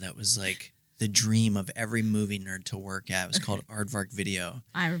store that was like the dream of every movie nerd to work at. It was called Aardvark Video.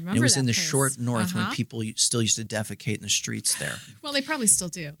 I remember And it was that in the place. short north when Uh-huh. people still used to defecate in the streets there. Well, they probably still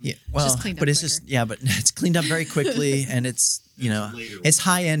do. Yeah, well, just cleaned up but it's quicker. just but it's cleaned up very quickly, and it's later. it's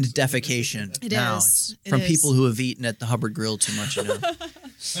high end defecation It now. is. It's It from is. people who have eaten at the Hubbard Grill too much. You know,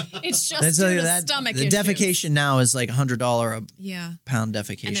 It's just That's due to that- stomach the issues. defecation now is like $100 a Yeah, pound and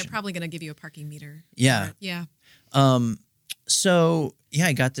defecation. they're probably going to give you a parking meter. Yeah. Yeah. So yeah,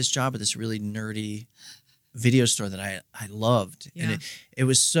 I got this job at this really nerdy video store that I loved, Yeah. and it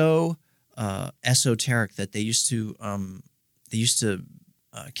was so esoteric that they used to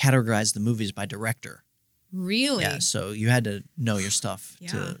categorize the movies by director. Really? Yeah, so you had to know your stuff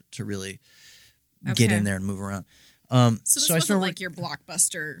Yeah. to really get Okay. in there and move around. So this I wasn't started like your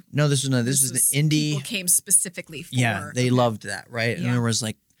blockbuster. no, this was the indie. People came specifically for. Yeah, they loved that, right? And Yeah. there was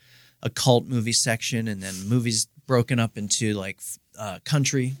like a cult movie section, and then movies broken up into like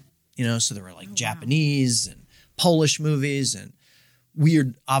country, so there were like Japanese and Polish movies and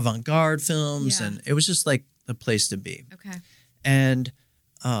weird avant-garde films, Yeah. and it was just like the place to be. Okay. And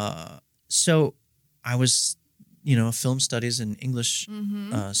so I was, a film studies and English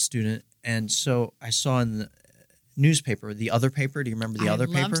student, and so I saw in the newspaper, the Other Paper. Do you remember the Other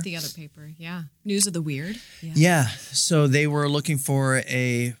I loved Paper? the Other Paper. Yeah. News of the Weird. Yeah. Yeah. So they were looking for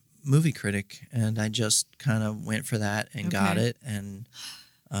a movie critic, and I just kind of went for that and got Okay. it, and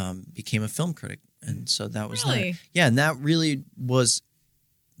became a film critic. And so that was Really? that. Yeah, and that really was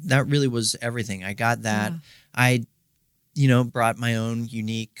everything. I got that. Yeah. I, brought my own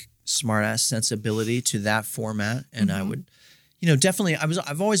unique smartass sensibility to that format, and Mm-hmm. I would. Definitely.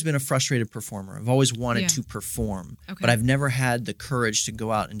 I've always been a frustrated performer. I've always wanted Yeah. to perform, Okay. but I've never had the courage to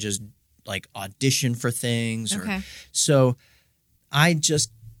go out and just like audition for things. Okay. So I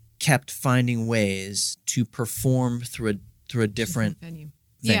just kept finding ways to perform through a different venue.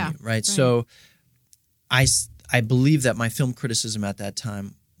 venue, Yeah. right? So I believe that my film criticism at that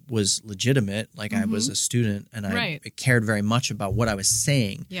time was legitimate. Like I was a student, and I Right. cared very much about what I was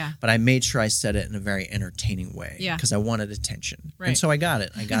saying. Yeah. But I made sure I said it in a very entertaining way. Yeah. Because I wanted attention. Right. And so I got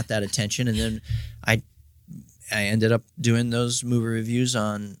it. I got that attention, and then I ended up doing those movie reviews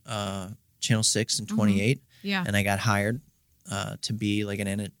on Channel 6 and 28. Yeah. And I got hired to be like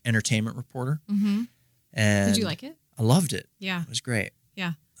an entertainment reporter. Mm-hmm. And Did you like it? I loved it. Yeah. It was great.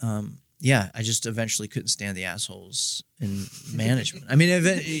 Yeah. Yeah, I just eventually couldn't stand the assholes in management. I mean,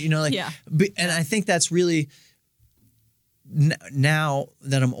 Yeah. and I think that's really now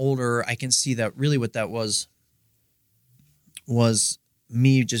that I'm older, I can see that really what that was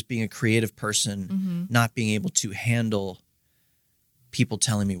me just being a creative person, not being able to handle people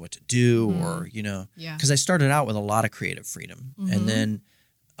telling me what to do, or Yeah. because I started out with a lot of creative freedom, and then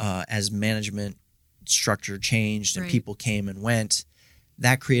as management structure changed and Right. people came and went,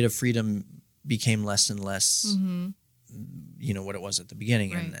 that creative freedom became less and less, what it was at the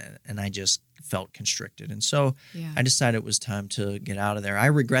beginning, and I just felt constricted, and so Yeah. I decided it was time to get out of there. I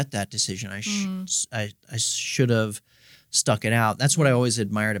regret that decision. I should have stuck it out. That's what I always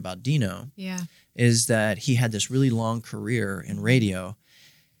admired about Dino, Yeah. is that he had this really long career in radio,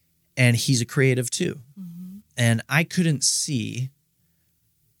 and he's a creative too, and I couldn't see.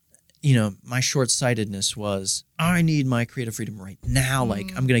 My short-sightedness was, I need my creative freedom right now.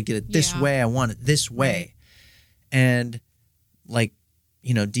 Like, I'm going to get it this Yeah. way. I want it this way. And like,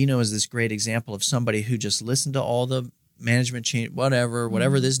 Dino is this great example of somebody who just listened to all the management change,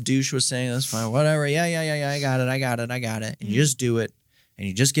 whatever this douche was saying, that's fine, whatever. Yeah. I got it. And you just do it, and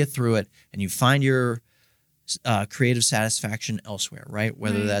you just get through it, and you find your creative satisfaction elsewhere, right?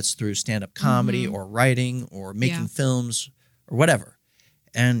 Whether Right. that's through stand-up comedy or writing or making films or whatever.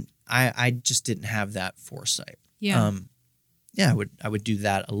 And I just didn't have that foresight. Yeah. I would do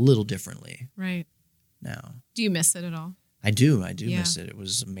that a little differently Right. now. Do you miss it at all? I do Yeah. miss it. It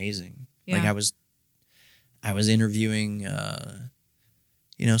was amazing. Yeah. Like I was interviewing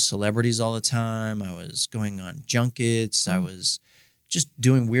celebrities all the time. I was going on junkets. I was just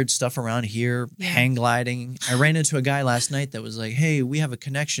doing weird stuff around here, hang gliding. I ran into a guy last night that was like, "Hey, we have a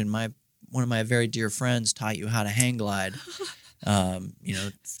connection. One of my very dear friends taught you how to hang glide,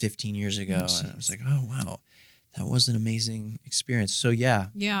 15 years ago." And I was like, "Oh, wow. That was an amazing experience." So yeah,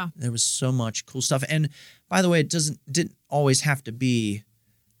 Yeah. there was so much cool stuff. And by the way, it didn't always have to be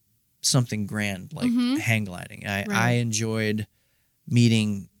something grand like hang gliding. I enjoyed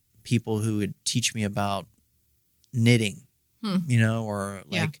meeting people who would teach me about knitting, or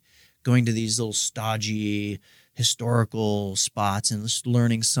like going to these little stodgy historical spots and just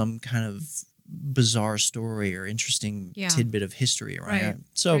learning some kind of bizarre story or interesting tidbit of history. Right.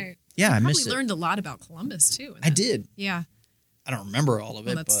 So Right. yeah, You I probably missed it. learned a lot about Columbus too. in I that. did. Yeah. I don't remember all of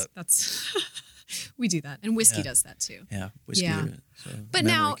it, Well, but that's we do that, and whiskey Yeah. does that too. yeah, whiskey. Yeah. So But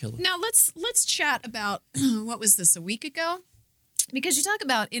memory killer. now let's chat about what was this, a week ago? Because you talk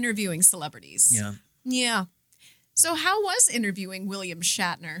about interviewing celebrities. Yeah, Yeah. So how was interviewing William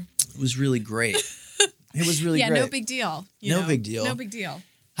Shatner? it was really great. It was really Yeah, great. no big deal. No big deal. No big deal.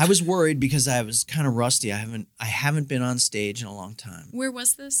 I was worried because I was kind of rusty. I haven't been on stage in a long time. Where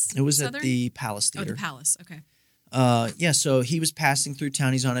was this? It was Southern? at the Palace Oh, Theater. the Palace. Okay. So he was passing through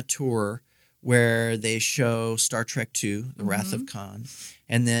town. He's on a tour where they show Star Trek II, The Wrath of Khan.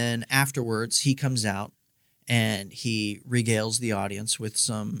 And then afterwards, he comes out and he regales the audience with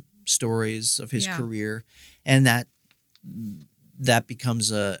some stories of his career. And that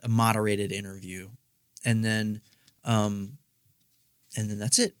becomes a moderated interview. And then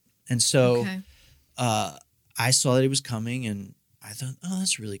that's it. And so Okay. I saw that he was coming and I thought, oh,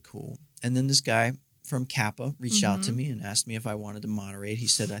 that's really cool. And then this guy from Kappa reached out to me and asked me if I wanted to moderate. He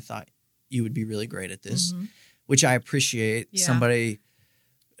said, I thought you would be really great at this, which I appreciate. Yeah. Somebody,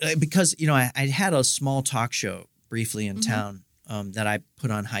 because, I had a small talk show briefly in town that I put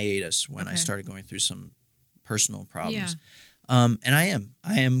on hiatus when I started going through some personal problems. And I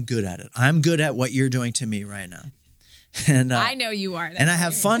am good at it. I'm good at what you're doing to me right now. And I know you are. and I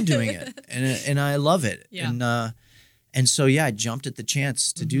have fun doing it, and I love it. Yeah. And so I jumped at the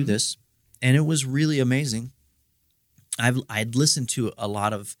chance to do this, and it was really amazing. I'd listened to a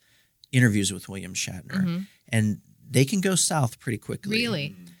lot of interviews with William Shatner, and they can go south pretty quickly.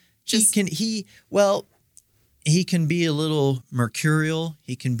 Really? He can be a little mercurial.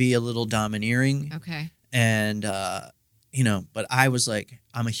 He can be a little domineering, Okay. and but I was like,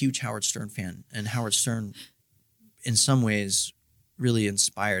 I'm a huge Howard Stern fan, and Howard Stern, in some ways, really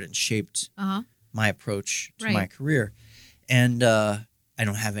inspired and shaped my approach to my career. And I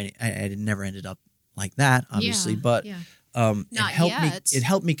don't have any. I never ended up like that, obviously, but yeah. it Not helped me. yet. It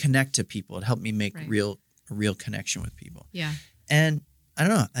helped me connect to people. It helped me make Right. a real connection with people. Yeah. And I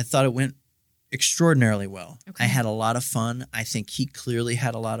don't know. I thought it went extraordinarily well. Okay. I had a lot of fun. I think he clearly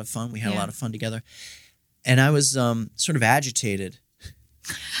had a lot of fun. We had a Yeah. lot of fun together. And I was sort of agitated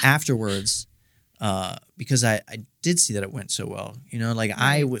afterwards because I did see that it went so well.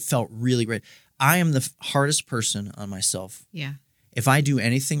 I felt really great. I am the hardest person on myself. Yeah. If I do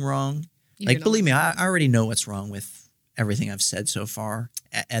anything wrong, You do it all believe me, the I already know what's wrong with everything I've said so far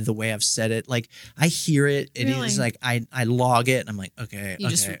and the way I've said it. Like, I hear it. It Really? is like I log it and I'm like, okay. You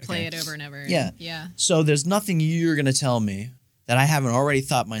just okay, replay okay. it over and over. Yeah. Yeah. So there's nothing you're going to tell me that I haven't already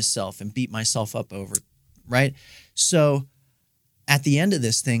thought myself and beat myself up over, right? So at the end of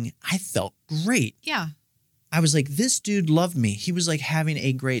this thing, I felt great. Yeah. I was like, this dude loved me. He was like having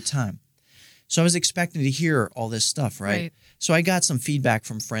a great time. So I was expecting to hear all this stuff, right? Right. So I got some feedback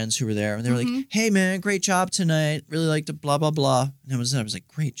from friends who were there, and they were like, hey, man, great job tonight. Really liked it, blah, blah, blah. And I was like,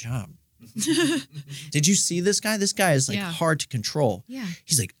 great job. Did you see this guy? This guy is like Yeah. hard to control. Yeah.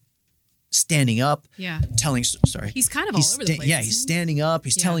 He's like standing up, Yeah. telling, sorry. He's kind of all over the place. Yeah, isn't he's he? standing up.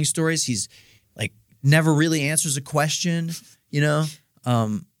 He's Yeah. telling stories. He's like never really answers a question,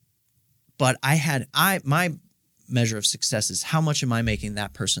 But my measure of success is how much am I making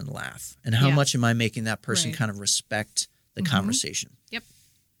that person laugh, and how Yeah. much am I making that person Right. kind of respect the conversation. Yep.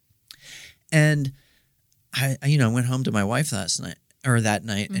 And I went home to my wife that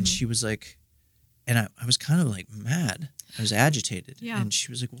night, and she was like, and I was kind of like mad. I was agitated. Yeah. And she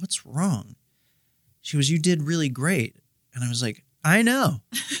was like, what's wrong? She was, you did really great. And I was like, I know.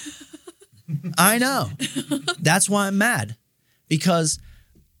 I know. That's why I'm mad. Because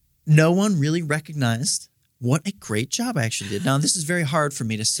no one really recognized what a great job I actually did. Now, this is very hard for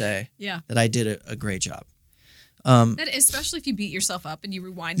me to say Yeah. that I did a great job. That, especially if you beat yourself up and you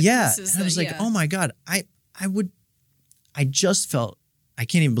rewind to Yeah. pieces. And I was like, oh my God, I just felt, I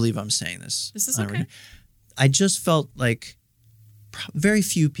can't even believe I'm saying this. This is okay. I just felt like very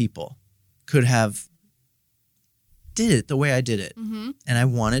few people could have did it the way I did it. Mm-hmm. And I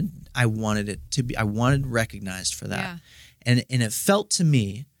wanted it to be, I wanted recognized for that. Yeah. And it felt to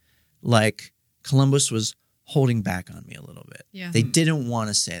me like Columbus was holding back on me a little bit. Yeah. They didn't want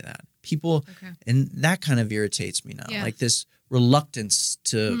to say that. People, Okay. and that kind of irritates me now. Yeah. Like this reluctance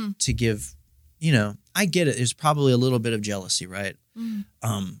to give, I get it. There's probably a little bit of jealousy, right?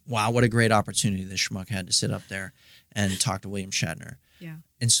 Wow, what a great opportunity this schmuck had to sit up there and talk to William Shatner. Yeah.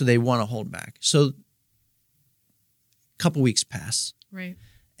 And so they want to hold back. So a couple weeks pass, Right.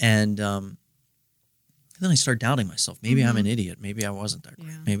 and then I start doubting myself. Maybe I'm an idiot. Maybe I wasn't that great.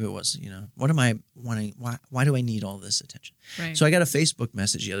 Yeah. Maybe it was, what am I wanting? Why do I need all this attention? Right. So I got a Facebook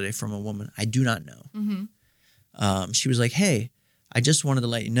message the other day from a woman I do not know. Mm-hmm. She was like, hey, I just wanted to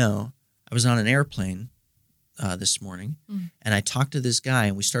let you know I was on an airplane this morning, and I talked to this guy,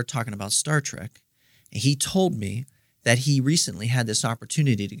 and we started talking about Star Trek, and he told me that he recently had this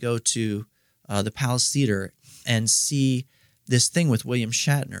opportunity to go to the Palace Theater and see this thing with William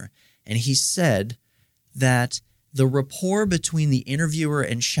Shatner, and he said that the rapport between the interviewer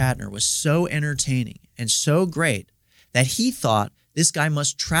and Shatner was so entertaining and so great that he thought this guy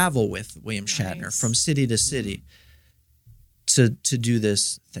must travel with William Shatner Nice. from city to city to do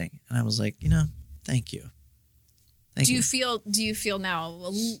this thing. And I was like, thank you. Thank Do you. you feel now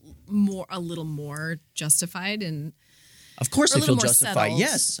a little more justified and Of course or a I feel little more justified. settled?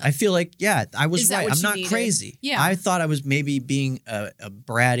 Yes. I feel like, I was Is that right. what I'm you not needed? crazy. Yeah. I thought I was maybe being a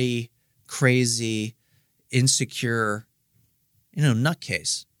bratty, crazy, insecure,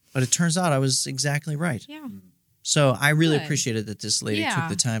 nutcase. But it turns out I was exactly right. yeah. So I really Good. appreciated that this lady Yeah. took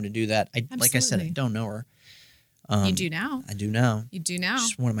the time to do that. Like I said, I Absolutely. don't know her. You do now. I do now. You do now.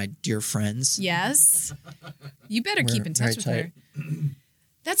 She's one of my dear friends. Yes. You better keep We're in touch with very her.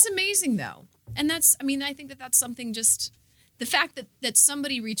 That's amazing, though. And I think that's something just the fact that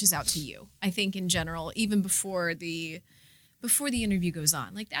somebody reaches out to you, I think in general, even before the interview goes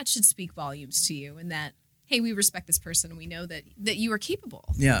on, like that should speak volumes to you and that, hey, we respect this person and we know that you are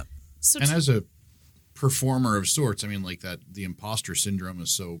capable. Yeah. So And as a performer of sorts, I mean, like that, the imposter syndrome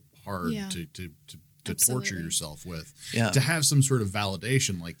is so hard Yeah. to Absolutely. torture yourself with. Yeah. To have some sort of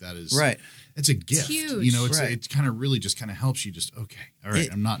validation like that is Right. It's a gift. huge. Right. It kind of really just kind of helps you. Just okay, all right,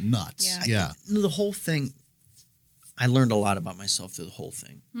 I'm not nuts. Yeah. Yeah. The whole thing, I learned a lot about myself through the whole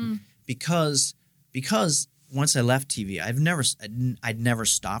thing. Because once I left TV, I'd never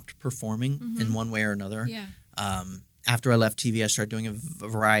stopped performing in one way or another. yeah. After I left TV, I started doing a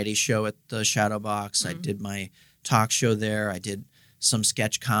variety show at the Shadow Box. I did my talk show there. I did some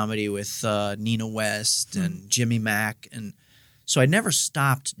sketch comedy with Nina West and Jimmy Mack. And so I never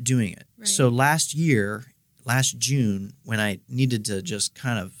stopped doing it. Right. So last June, when I needed to just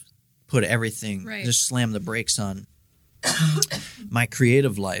kind of put everything, Right. just slam the brakes on my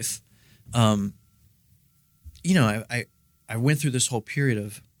creative life, I went through this whole period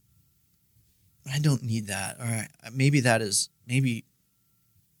of, I don't need that. Or maybe that's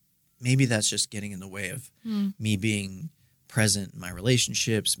just getting in the way of me being present in my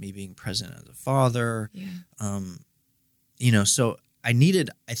relationships, me being present as a father. Yeah. So I needed,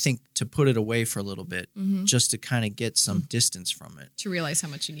 I think, to put it away for a little bit just to kind of get some distance from it, To realize how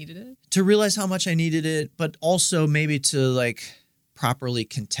much you needed it. to realize how much I needed it, but also maybe to like properly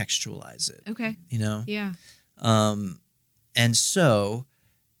contextualize it, Okay. Yeah. And so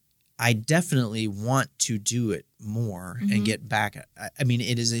I definitely want to do it more and get back. I mean,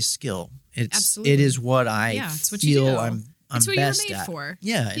 it is a skill. Absolutely. It is what I Yeah, it's what you feel do. I'm It's what you were best made at. for.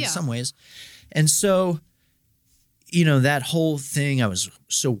 Yeah, in Yeah. some ways. And so, that whole thing, I was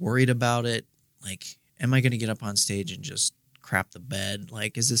so worried about it. Like, am I going to get up on stage and just crap the bed?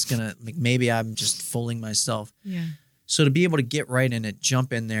 Like, is this going to, like, maybe I'm just fooling myself. Yeah. So to be able to get right in it,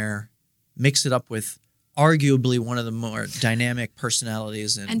 jump in there, mix it up with arguably one of the more dynamic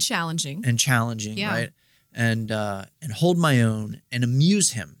personalities And challenging. and challenging, Yeah. right? And hold my own and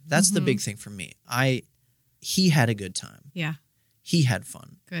amuse him. That's the big thing for me. He had a good time. Yeah. He had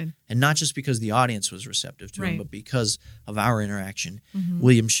fun. Good. And not just because the audience was receptive to him, Right. but because of our interaction.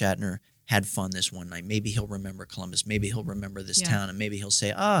 William Shatner had fun this one night. Maybe he'll remember Columbus. Maybe he'll remember this Yeah. town. And maybe he'll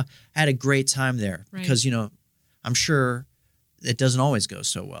say, I had a great time there. Right. Because, I'm sure it doesn't always go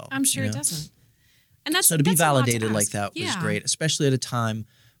so well. I'm sure you it know? doesn't. And that's So to be that's a lot validated like ask. that was Yeah. great, especially at a time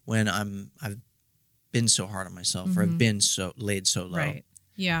when I've been so hard on myself or I've been so laid so low. Right.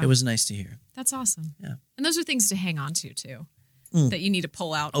 Yeah. It was nice to hear. That's awesome. Yeah. And those are things to hang on to too. That you need to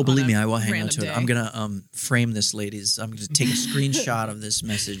pull out. Oh, believe on me, a I will hang on random to it. day. I'm gonna frame this, ladies. I'm gonna take a screenshot of this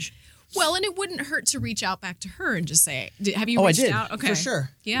message. Well, and it wouldn't hurt to reach out back to her and just say, "Have you Oh, I reached did. out?" Okay, For sure.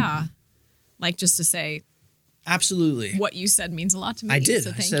 Yeah, like just to say Absolutely. what you said means a lot to me. I did.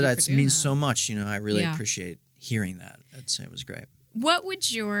 So I thank said you for it doing means that. so much. I really Yeah. appreciate hearing that. It was great. What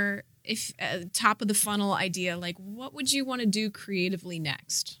would your top of the funnel idea? Like, what would you want to do creatively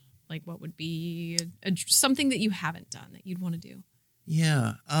next? Like, what would be something that you haven't done that you'd want to do?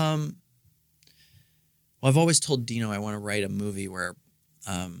 Yeah. Well, I've always told Dino I want to write a movie where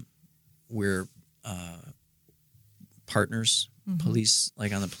we're partners, police,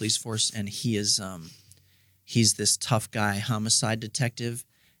 like on the police force, and he's this tough guy, homicide detective,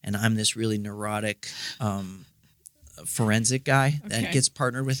 and I'm this really neurotic forensic guy that Okay. gets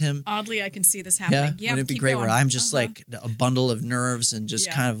partnered with him. Oddly, I can see this Yeah, happening. Yeah, wouldn't it be keep great going. where I'm just Uh-huh. like a bundle of nerves and just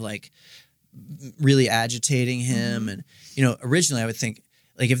Yeah. kind of like really agitating him. And, originally I would think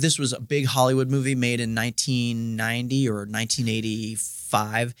like if this was a big Hollywood movie made in 1990 or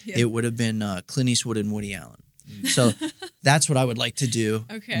 1985, Yeah. it would have been Clint Eastwood and Woody Allen. So that's what I would like to do.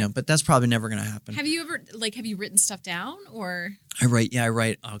 Okay. But that's probably never going to happen. Have you ever have you written stuff down or? I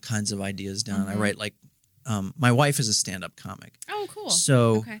write all kinds of ideas down. I write like, my wife is a stand-up comic. Oh, cool.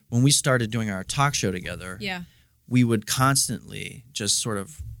 So Okay. when we started doing our talk show together, Yeah. we would constantly just sort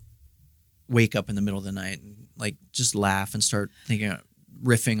of wake up in the middle of the night and like just laugh and start thinking,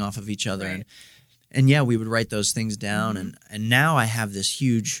 riffing off of each other. Right. And yeah, we would write those things down. And now I have this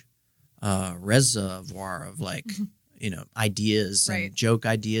huge reservoir of like, ideas Right. and joke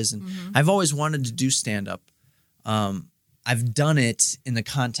ideas. And I've always wanted to do stand-up. I've done it in the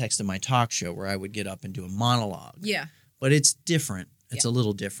context of my talk show where I would get up and do a monologue. Yeah. But it's different. It's Yeah. a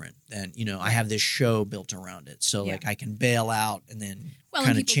little different than, I have this show built around it. So Yeah. like I can bail out and then Well, and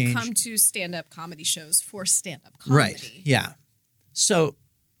kind of people change. come to stand-up comedy shows for stand-up comedy. Right. Yeah. So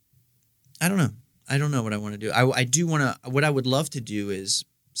I don't know. I don't know what I want to do. I do want to, what I would love to do is,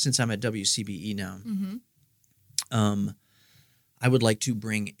 since I'm at WCBE now, I would like to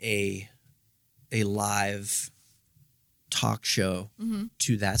bring a live talk show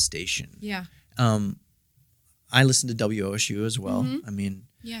to that station. Yeah. I listen to WOSU as well. I mean,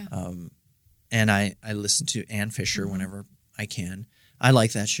 Yeah. and I listen to Ann Fisher whenever I can. I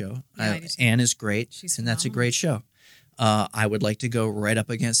like that show. Yeah, I do too. Ann is great, She's and that's a phenomenal. great show. I would like to go right up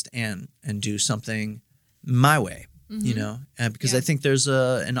against Ann and do something my way, because Yeah. I think there's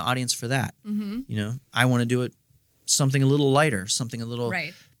an audience for that. I want to do it something a little lighter, something a little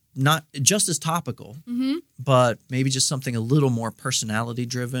Right. not just as topical, but maybe just something a little more personality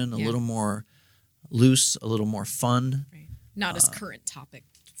driven, a Yeah. little more loose, a little more fun. Right. Not as current topic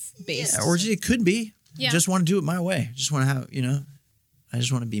based. Or it could be. Yeah. Just want to do it my way. Just want to have, I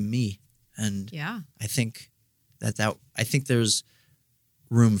just want to be me. And Yeah. I think I think there's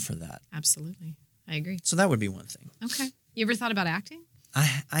room for that. Absolutely. I agree. So that would be one thing. Okay. You ever thought about acting?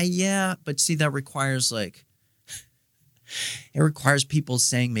 Yeah, but see, that requires it requires people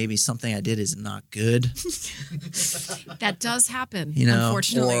saying maybe something I did is not good, That does happen.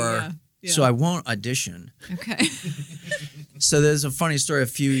 unfortunately. Unfortunately. Or, yeah. so I won't audition. Okay. So there's a funny story. A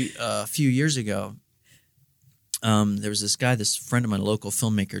few years ago, there was this friend of mine, a local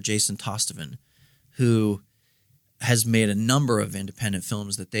filmmaker, Jason Tostovan, who has made a number of independent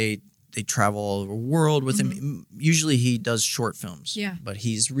films that they travel all over the world with him. Usually he does short films. Yeah. But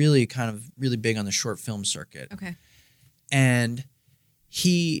he's really really big on the short film circuit. Okay. And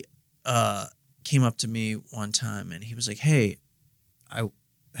he came up to me one time and he was like, "Hey,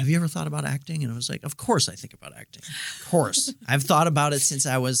 have you ever thought about acting?" And I was like, "Of course I think about acting. Of course. I've thought about it since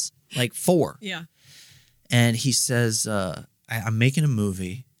I was like 4. Yeah. And he says, I'm making a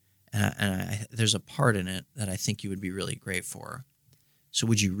movie and there's a part in it that I think you would be really great for. So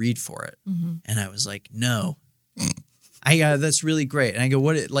would you read for it?" And I was like, "No." That's really great. And I go,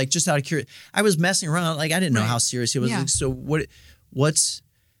 "What?" Like, just out of curiosity, I was messing around. Like, I didn't know Right. how serious he was. Yeah. Like, so what's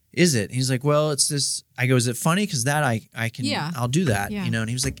is it? And he's like, "Well, it's this." I go, "Is it funny? Because that I can, Yeah. I'll do that, Yeah. And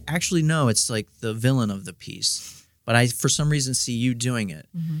he was like, "Actually, no, it's like the villain of the piece. But I, for some reason, see you doing it."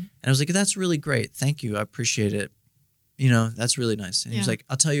 And I was like, "That's really great. Thank you. I appreciate it. That's really nice." And he was Yeah. like,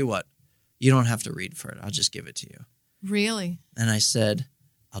 "I'll tell you what, you don't have to read for it. I'll just give it to you." Really? And I said,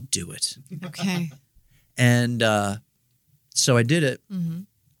 "I'll do it." Okay. And so I did it.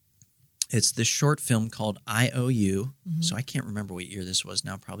 It's this short film called IOU. So I can't remember what year this was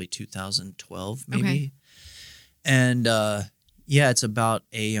now, probably 2012 maybe. Okay. And it's about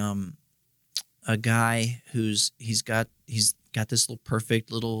a guy he's got this little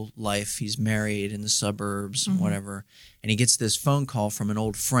perfect little life. He's married in the suburbs and whatever. And he gets this phone call from an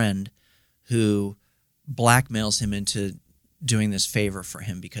old friend who blackmails him into doing this favor for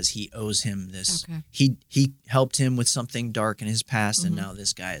him because he owes him this. Okay. He helped him with something dark in his past, and now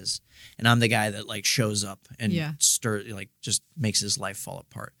this guy is, and I'm the guy that like shows up and just makes his life fall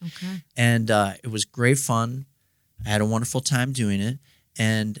apart. Okay. And it was great fun. I had a wonderful time doing it,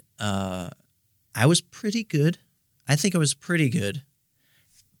 and I was pretty good. I think I was pretty good.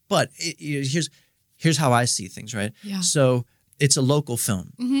 But here's how I see things, right? Yeah. So it's a local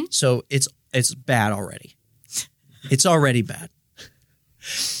film, so it's bad already. It's already bad.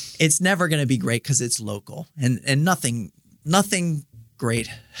 It's never going to be great because it's local, and nothing great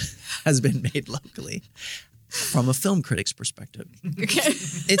has been made locally from a film critic's perspective. Okay.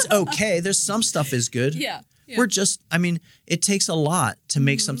 It's okay. There's some stuff is good. Yeah. We're just, I mean, it takes a lot to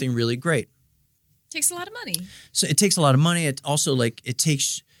make something really great. Takes a lot of money. So it takes a lot of money. It also it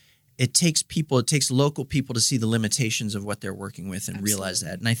takes local people to see the limitations of what they're working with and realize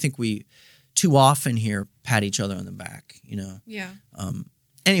that. And I think we too often here pat each other on the back, you know. Yeah.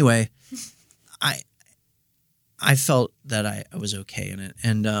 Anyway, I felt that I was okay in it.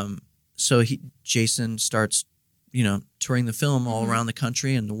 And so Jason starts, you know, touring the film all around the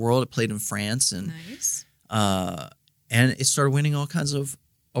country and the world. It played in France and Nice. and it started winning all kinds of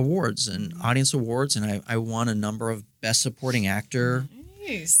awards and audience awards, and I won a number of Best Supporting Actor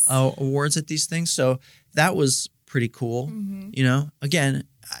Nice. awards at these things. So that was pretty cool. You know, again,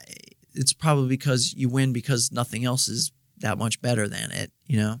 it's probably because you win because nothing else is that much better than it.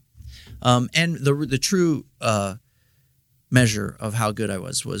 You know, and the true measure of how good I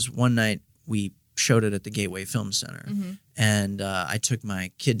was one night we showed it at the Gateway Film Center, and I took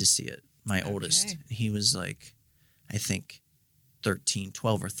my kid to see it. My oldest, he was like, I think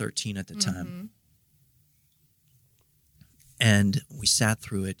 12 or 13 at the time. And we sat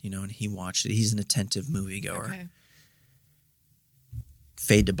through it, you know, and he watched it. He's an attentive moviegoer. Okay.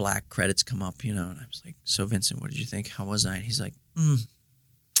 Fade to black, credits come up, you know, and I was like, so Vincent, what did you think? How was I? And he's like,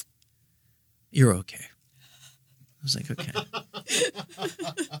 you're okay. I was like, okay.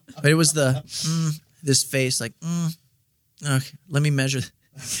 But it was this face like, okay, let me measure.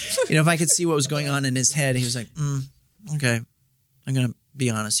 You know, if I could see what was going on in his head, he was like, okay, I'm going to be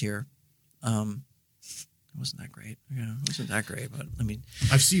honest here. It wasn't that great. Yeah, it wasn't that great, but I mean,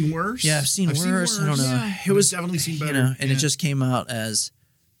 I've seen worse. Yeah, I've seen worse. I don't know. Yeah. It was definitely seen better. You know, and it just came out as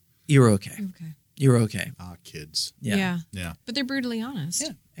you're okay. Okay. You're okay. Kids. Yeah. Yeah. But they're brutally honest.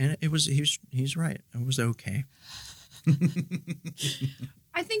 Yeah. And it was he's right. It was okay.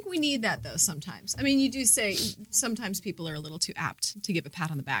 I think we need that though sometimes. I mean, you do say sometimes people are a little too apt to give a pat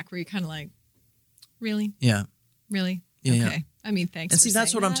on the back where you're kind of like, really? Yeah. Really? Yeah, okay. yeah. I mean, thanks. And for see,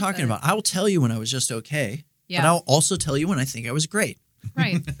 that's saying what I'm that, talking but- about. I will tell you when I was just okay. Yeah. But I'll also tell you when I think I was great.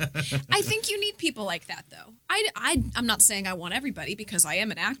 Right. I think you need people like that, though. I'm not saying I want everybody because I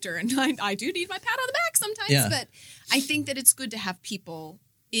am an actor and I do need my pat on the back sometimes. Yeah. But I think that it's good to have people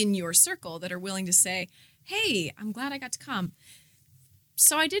in your circle that are willing to say, hey, I'm glad I got to come.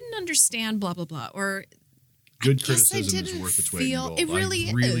 So I didn't understand blah, blah, blah. Or Good guess I criticism is didn't worth its weight in feel- gold. it really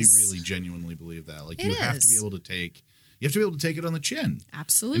I really, is. really genuinely believe that. Like It you have to be is. able to take it on the chin.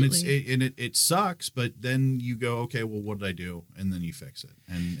 absolutely. And it sucks, but then you go, okay, well, what did I do? And then you fix it.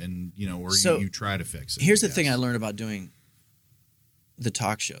 And you know, or So, you try to fix it. Here's the thing I learned about doing the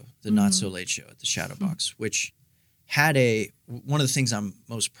talk show, the Not So Late Show at the Shadow Box, which had one of the things I'm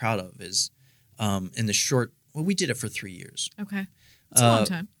most proud of is in the short, well, we did it for 3 years. Okay. It's a long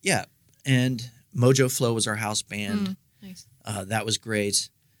time. Yeah. And Mojo Flow was our house band. Nice. That was great.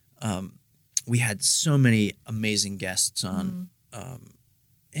 We had so many amazing guests on, and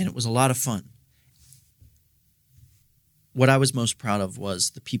it was a lot of fun. What I was most proud of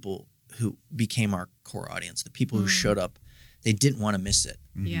was the people who became our core audience, the people who showed up. They didn't want to miss it.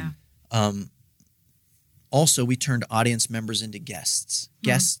 Yeah. Also, we turned audience members into guests.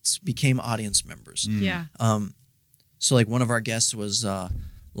 Guests became audience members. Yeah. So, like, one of our guests was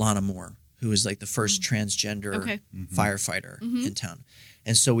Lana Moore, who was like the first transgender firefighter in town.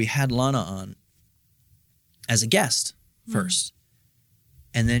 And so we had Lana on as a guest first.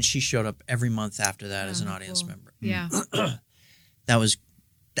 And then she showed up every month after that as an audience cool. member. Yeah.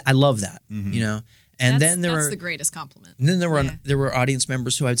 I love that, you know. And then that's the greatest compliment. and then Yeah. there were audience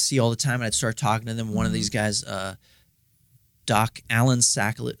members who I'd see all the time, and I'd start talking to them. One of these guys, Doc Alan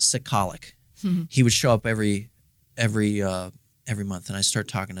Sakalik, he would show up every month, and I start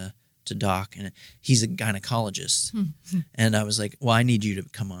talking to Doc, and he's a gynecologist, and I was like, "Well, I need you to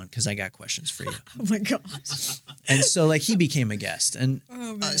come on because I got questions for you." Oh my gosh. And so, like, he became a guest, and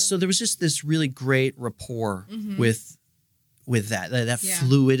so there was just this really great rapport with that Yeah.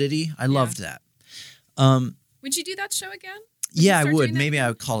 fluidity. I loved that. Would you do that show again? Yeah, I start would. doing that? Maybe I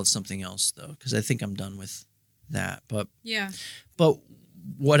would call it something else though, because I think I'm done with that. But Yeah.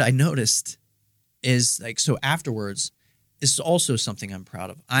 what I noticed is like, so afterwards is also something I'm proud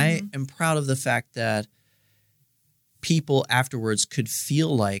of. I am proud of the fact that people afterwards could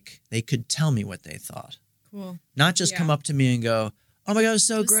feel like they could tell me what they thought. Cool. Not just come up to me and go, "Oh my God, it's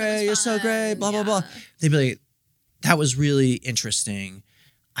so It was so great. much You're so fun." great, blah, blah, blah. Yeah. They'd be like, "That was really interesting.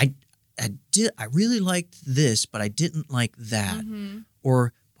 I really liked this, but I didn't like that." Mm-hmm.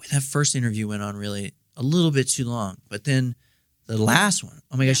 Or, "Boy, that first interview went on really a little bit too long. But then the last one,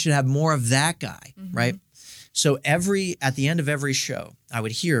 oh my God, I should have more of that guy," right? So at the end of every show, I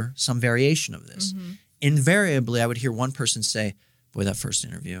would hear some variation of this. Invariably, I would hear one person say, "Boy, that first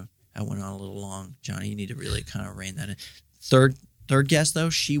interview, that went on a little long. Johnny, you need to really kind of rein that in." Third guest, though,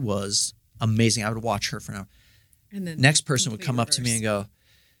 she was amazing. I would watch her for an hour. And then Next person would complete come up to me and go,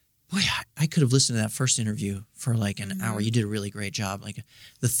 "Boy, I could have listened to that first interview for like an hour. You did a really great job." Like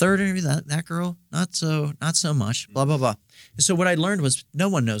the third interview, that girl, not so much, blah, blah, blah. And so what I learned was no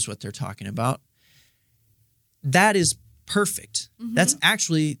one knows what they're talking about. That is perfect. That's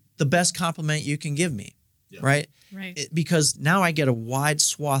actually the best compliment you can give me, right? Right. Because now I get a wide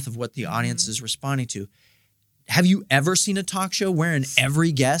swath of what the audience is responding to. Have you ever seen a talk show wherein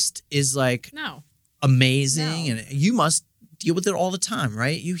every guest is like No. amazing? No. And you must deal with it all the time,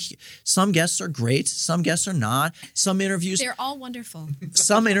 right? Some guests are great, some guests are not. Some interviews They're all wonderful.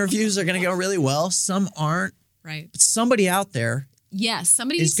 are going to go really well, some aren't. Right. But somebody out there, Yes.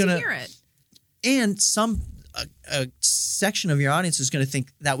 Somebody Is needs to gonna- hear it. and a section of your audience is going to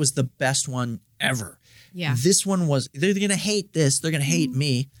think that was the best one ever. Yeah. This one was, they're going to hate this, they're going to hate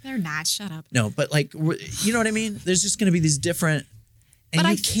me. They're not. Shut up. No, but like, you know what I mean? There's just going to be these different, and But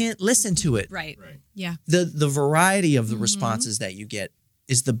you I- can't listen to it. Right. Right. Yeah. The variety of the responses that you get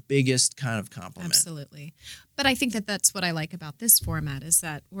is the biggest kind of compliment. Absolutely. But I think that that's what I like about this format is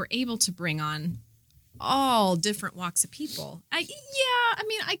that we're able to bring on all different walks of people.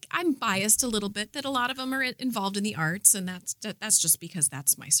 I'm biased a little bit that a lot of them are involved in the arts, and that's just because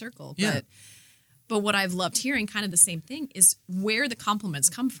that's my circle. Yeah. But what I've loved hearing, kind of the same thing, is where the compliments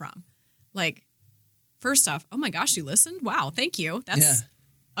come from. Like, first off, oh my gosh, you listened? Wow, thank you. That's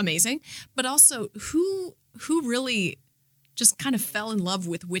amazing. But also, who really just kind of fell in love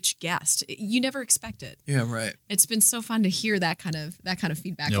with which guest? You never expect it. Yeah, right. It's been so fun to hear that kind of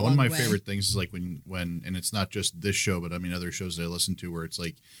feedback. Yeah, along one of my the way. favorite things is like when, and it's not just this show, but I mean other shows that I listen to where it's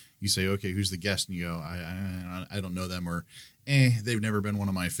like you say, okay, who's the guest, and you go, I don't know them, or they've never been one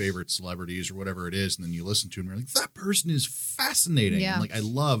of my favorite celebrities or whatever it is, and then you listen to them, and you're like, that person is fascinating. Yeah. And like I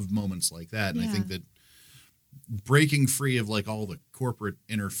love moments like that, and I Yeah. think that breaking free of like all the corporate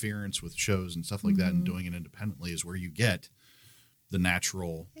interference with shows and stuff like that, and doing it independently is where you get the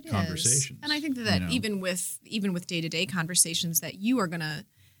natural It is. conversation. And I think that even with day-to-day conversations that you're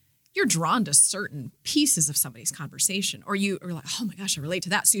drawn to certain pieces of somebody's conversation, or you are like, oh my gosh, I relate to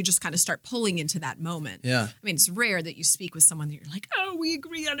that. So you just kind of start pulling into that moment. Yeah. I mean, it's rare that you speak with someone that you're like, oh, we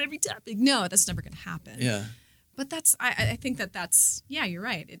agree on every topic. No, that's never going to happen. Yeah. But I think that's, yeah, you're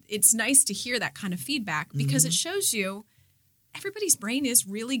right. It's nice to hear that kind of feedback because it shows you everybody's brain is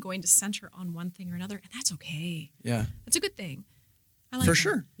really going to center on one thing or another. And that's okay. Yeah. That's a good thing. I like For that.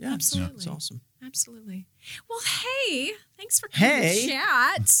 sure. Yeah. Absolutely. It's awesome. Absolutely. Well, hey, thanks for coming Hey. to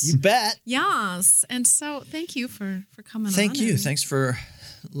chat. You bet. Yes. And so thank you for coming on. Thank you. and Thanks for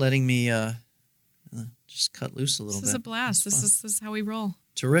letting me just cut loose a little This is bit. a blast. It's This is how we roll.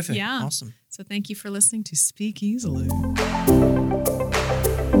 terrific. Yeah. Awesome. So thank you for listening to Speak Easily.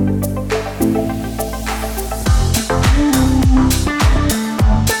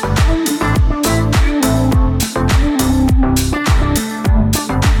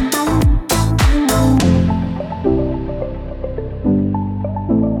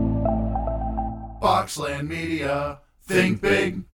 Boxland Media. Think big.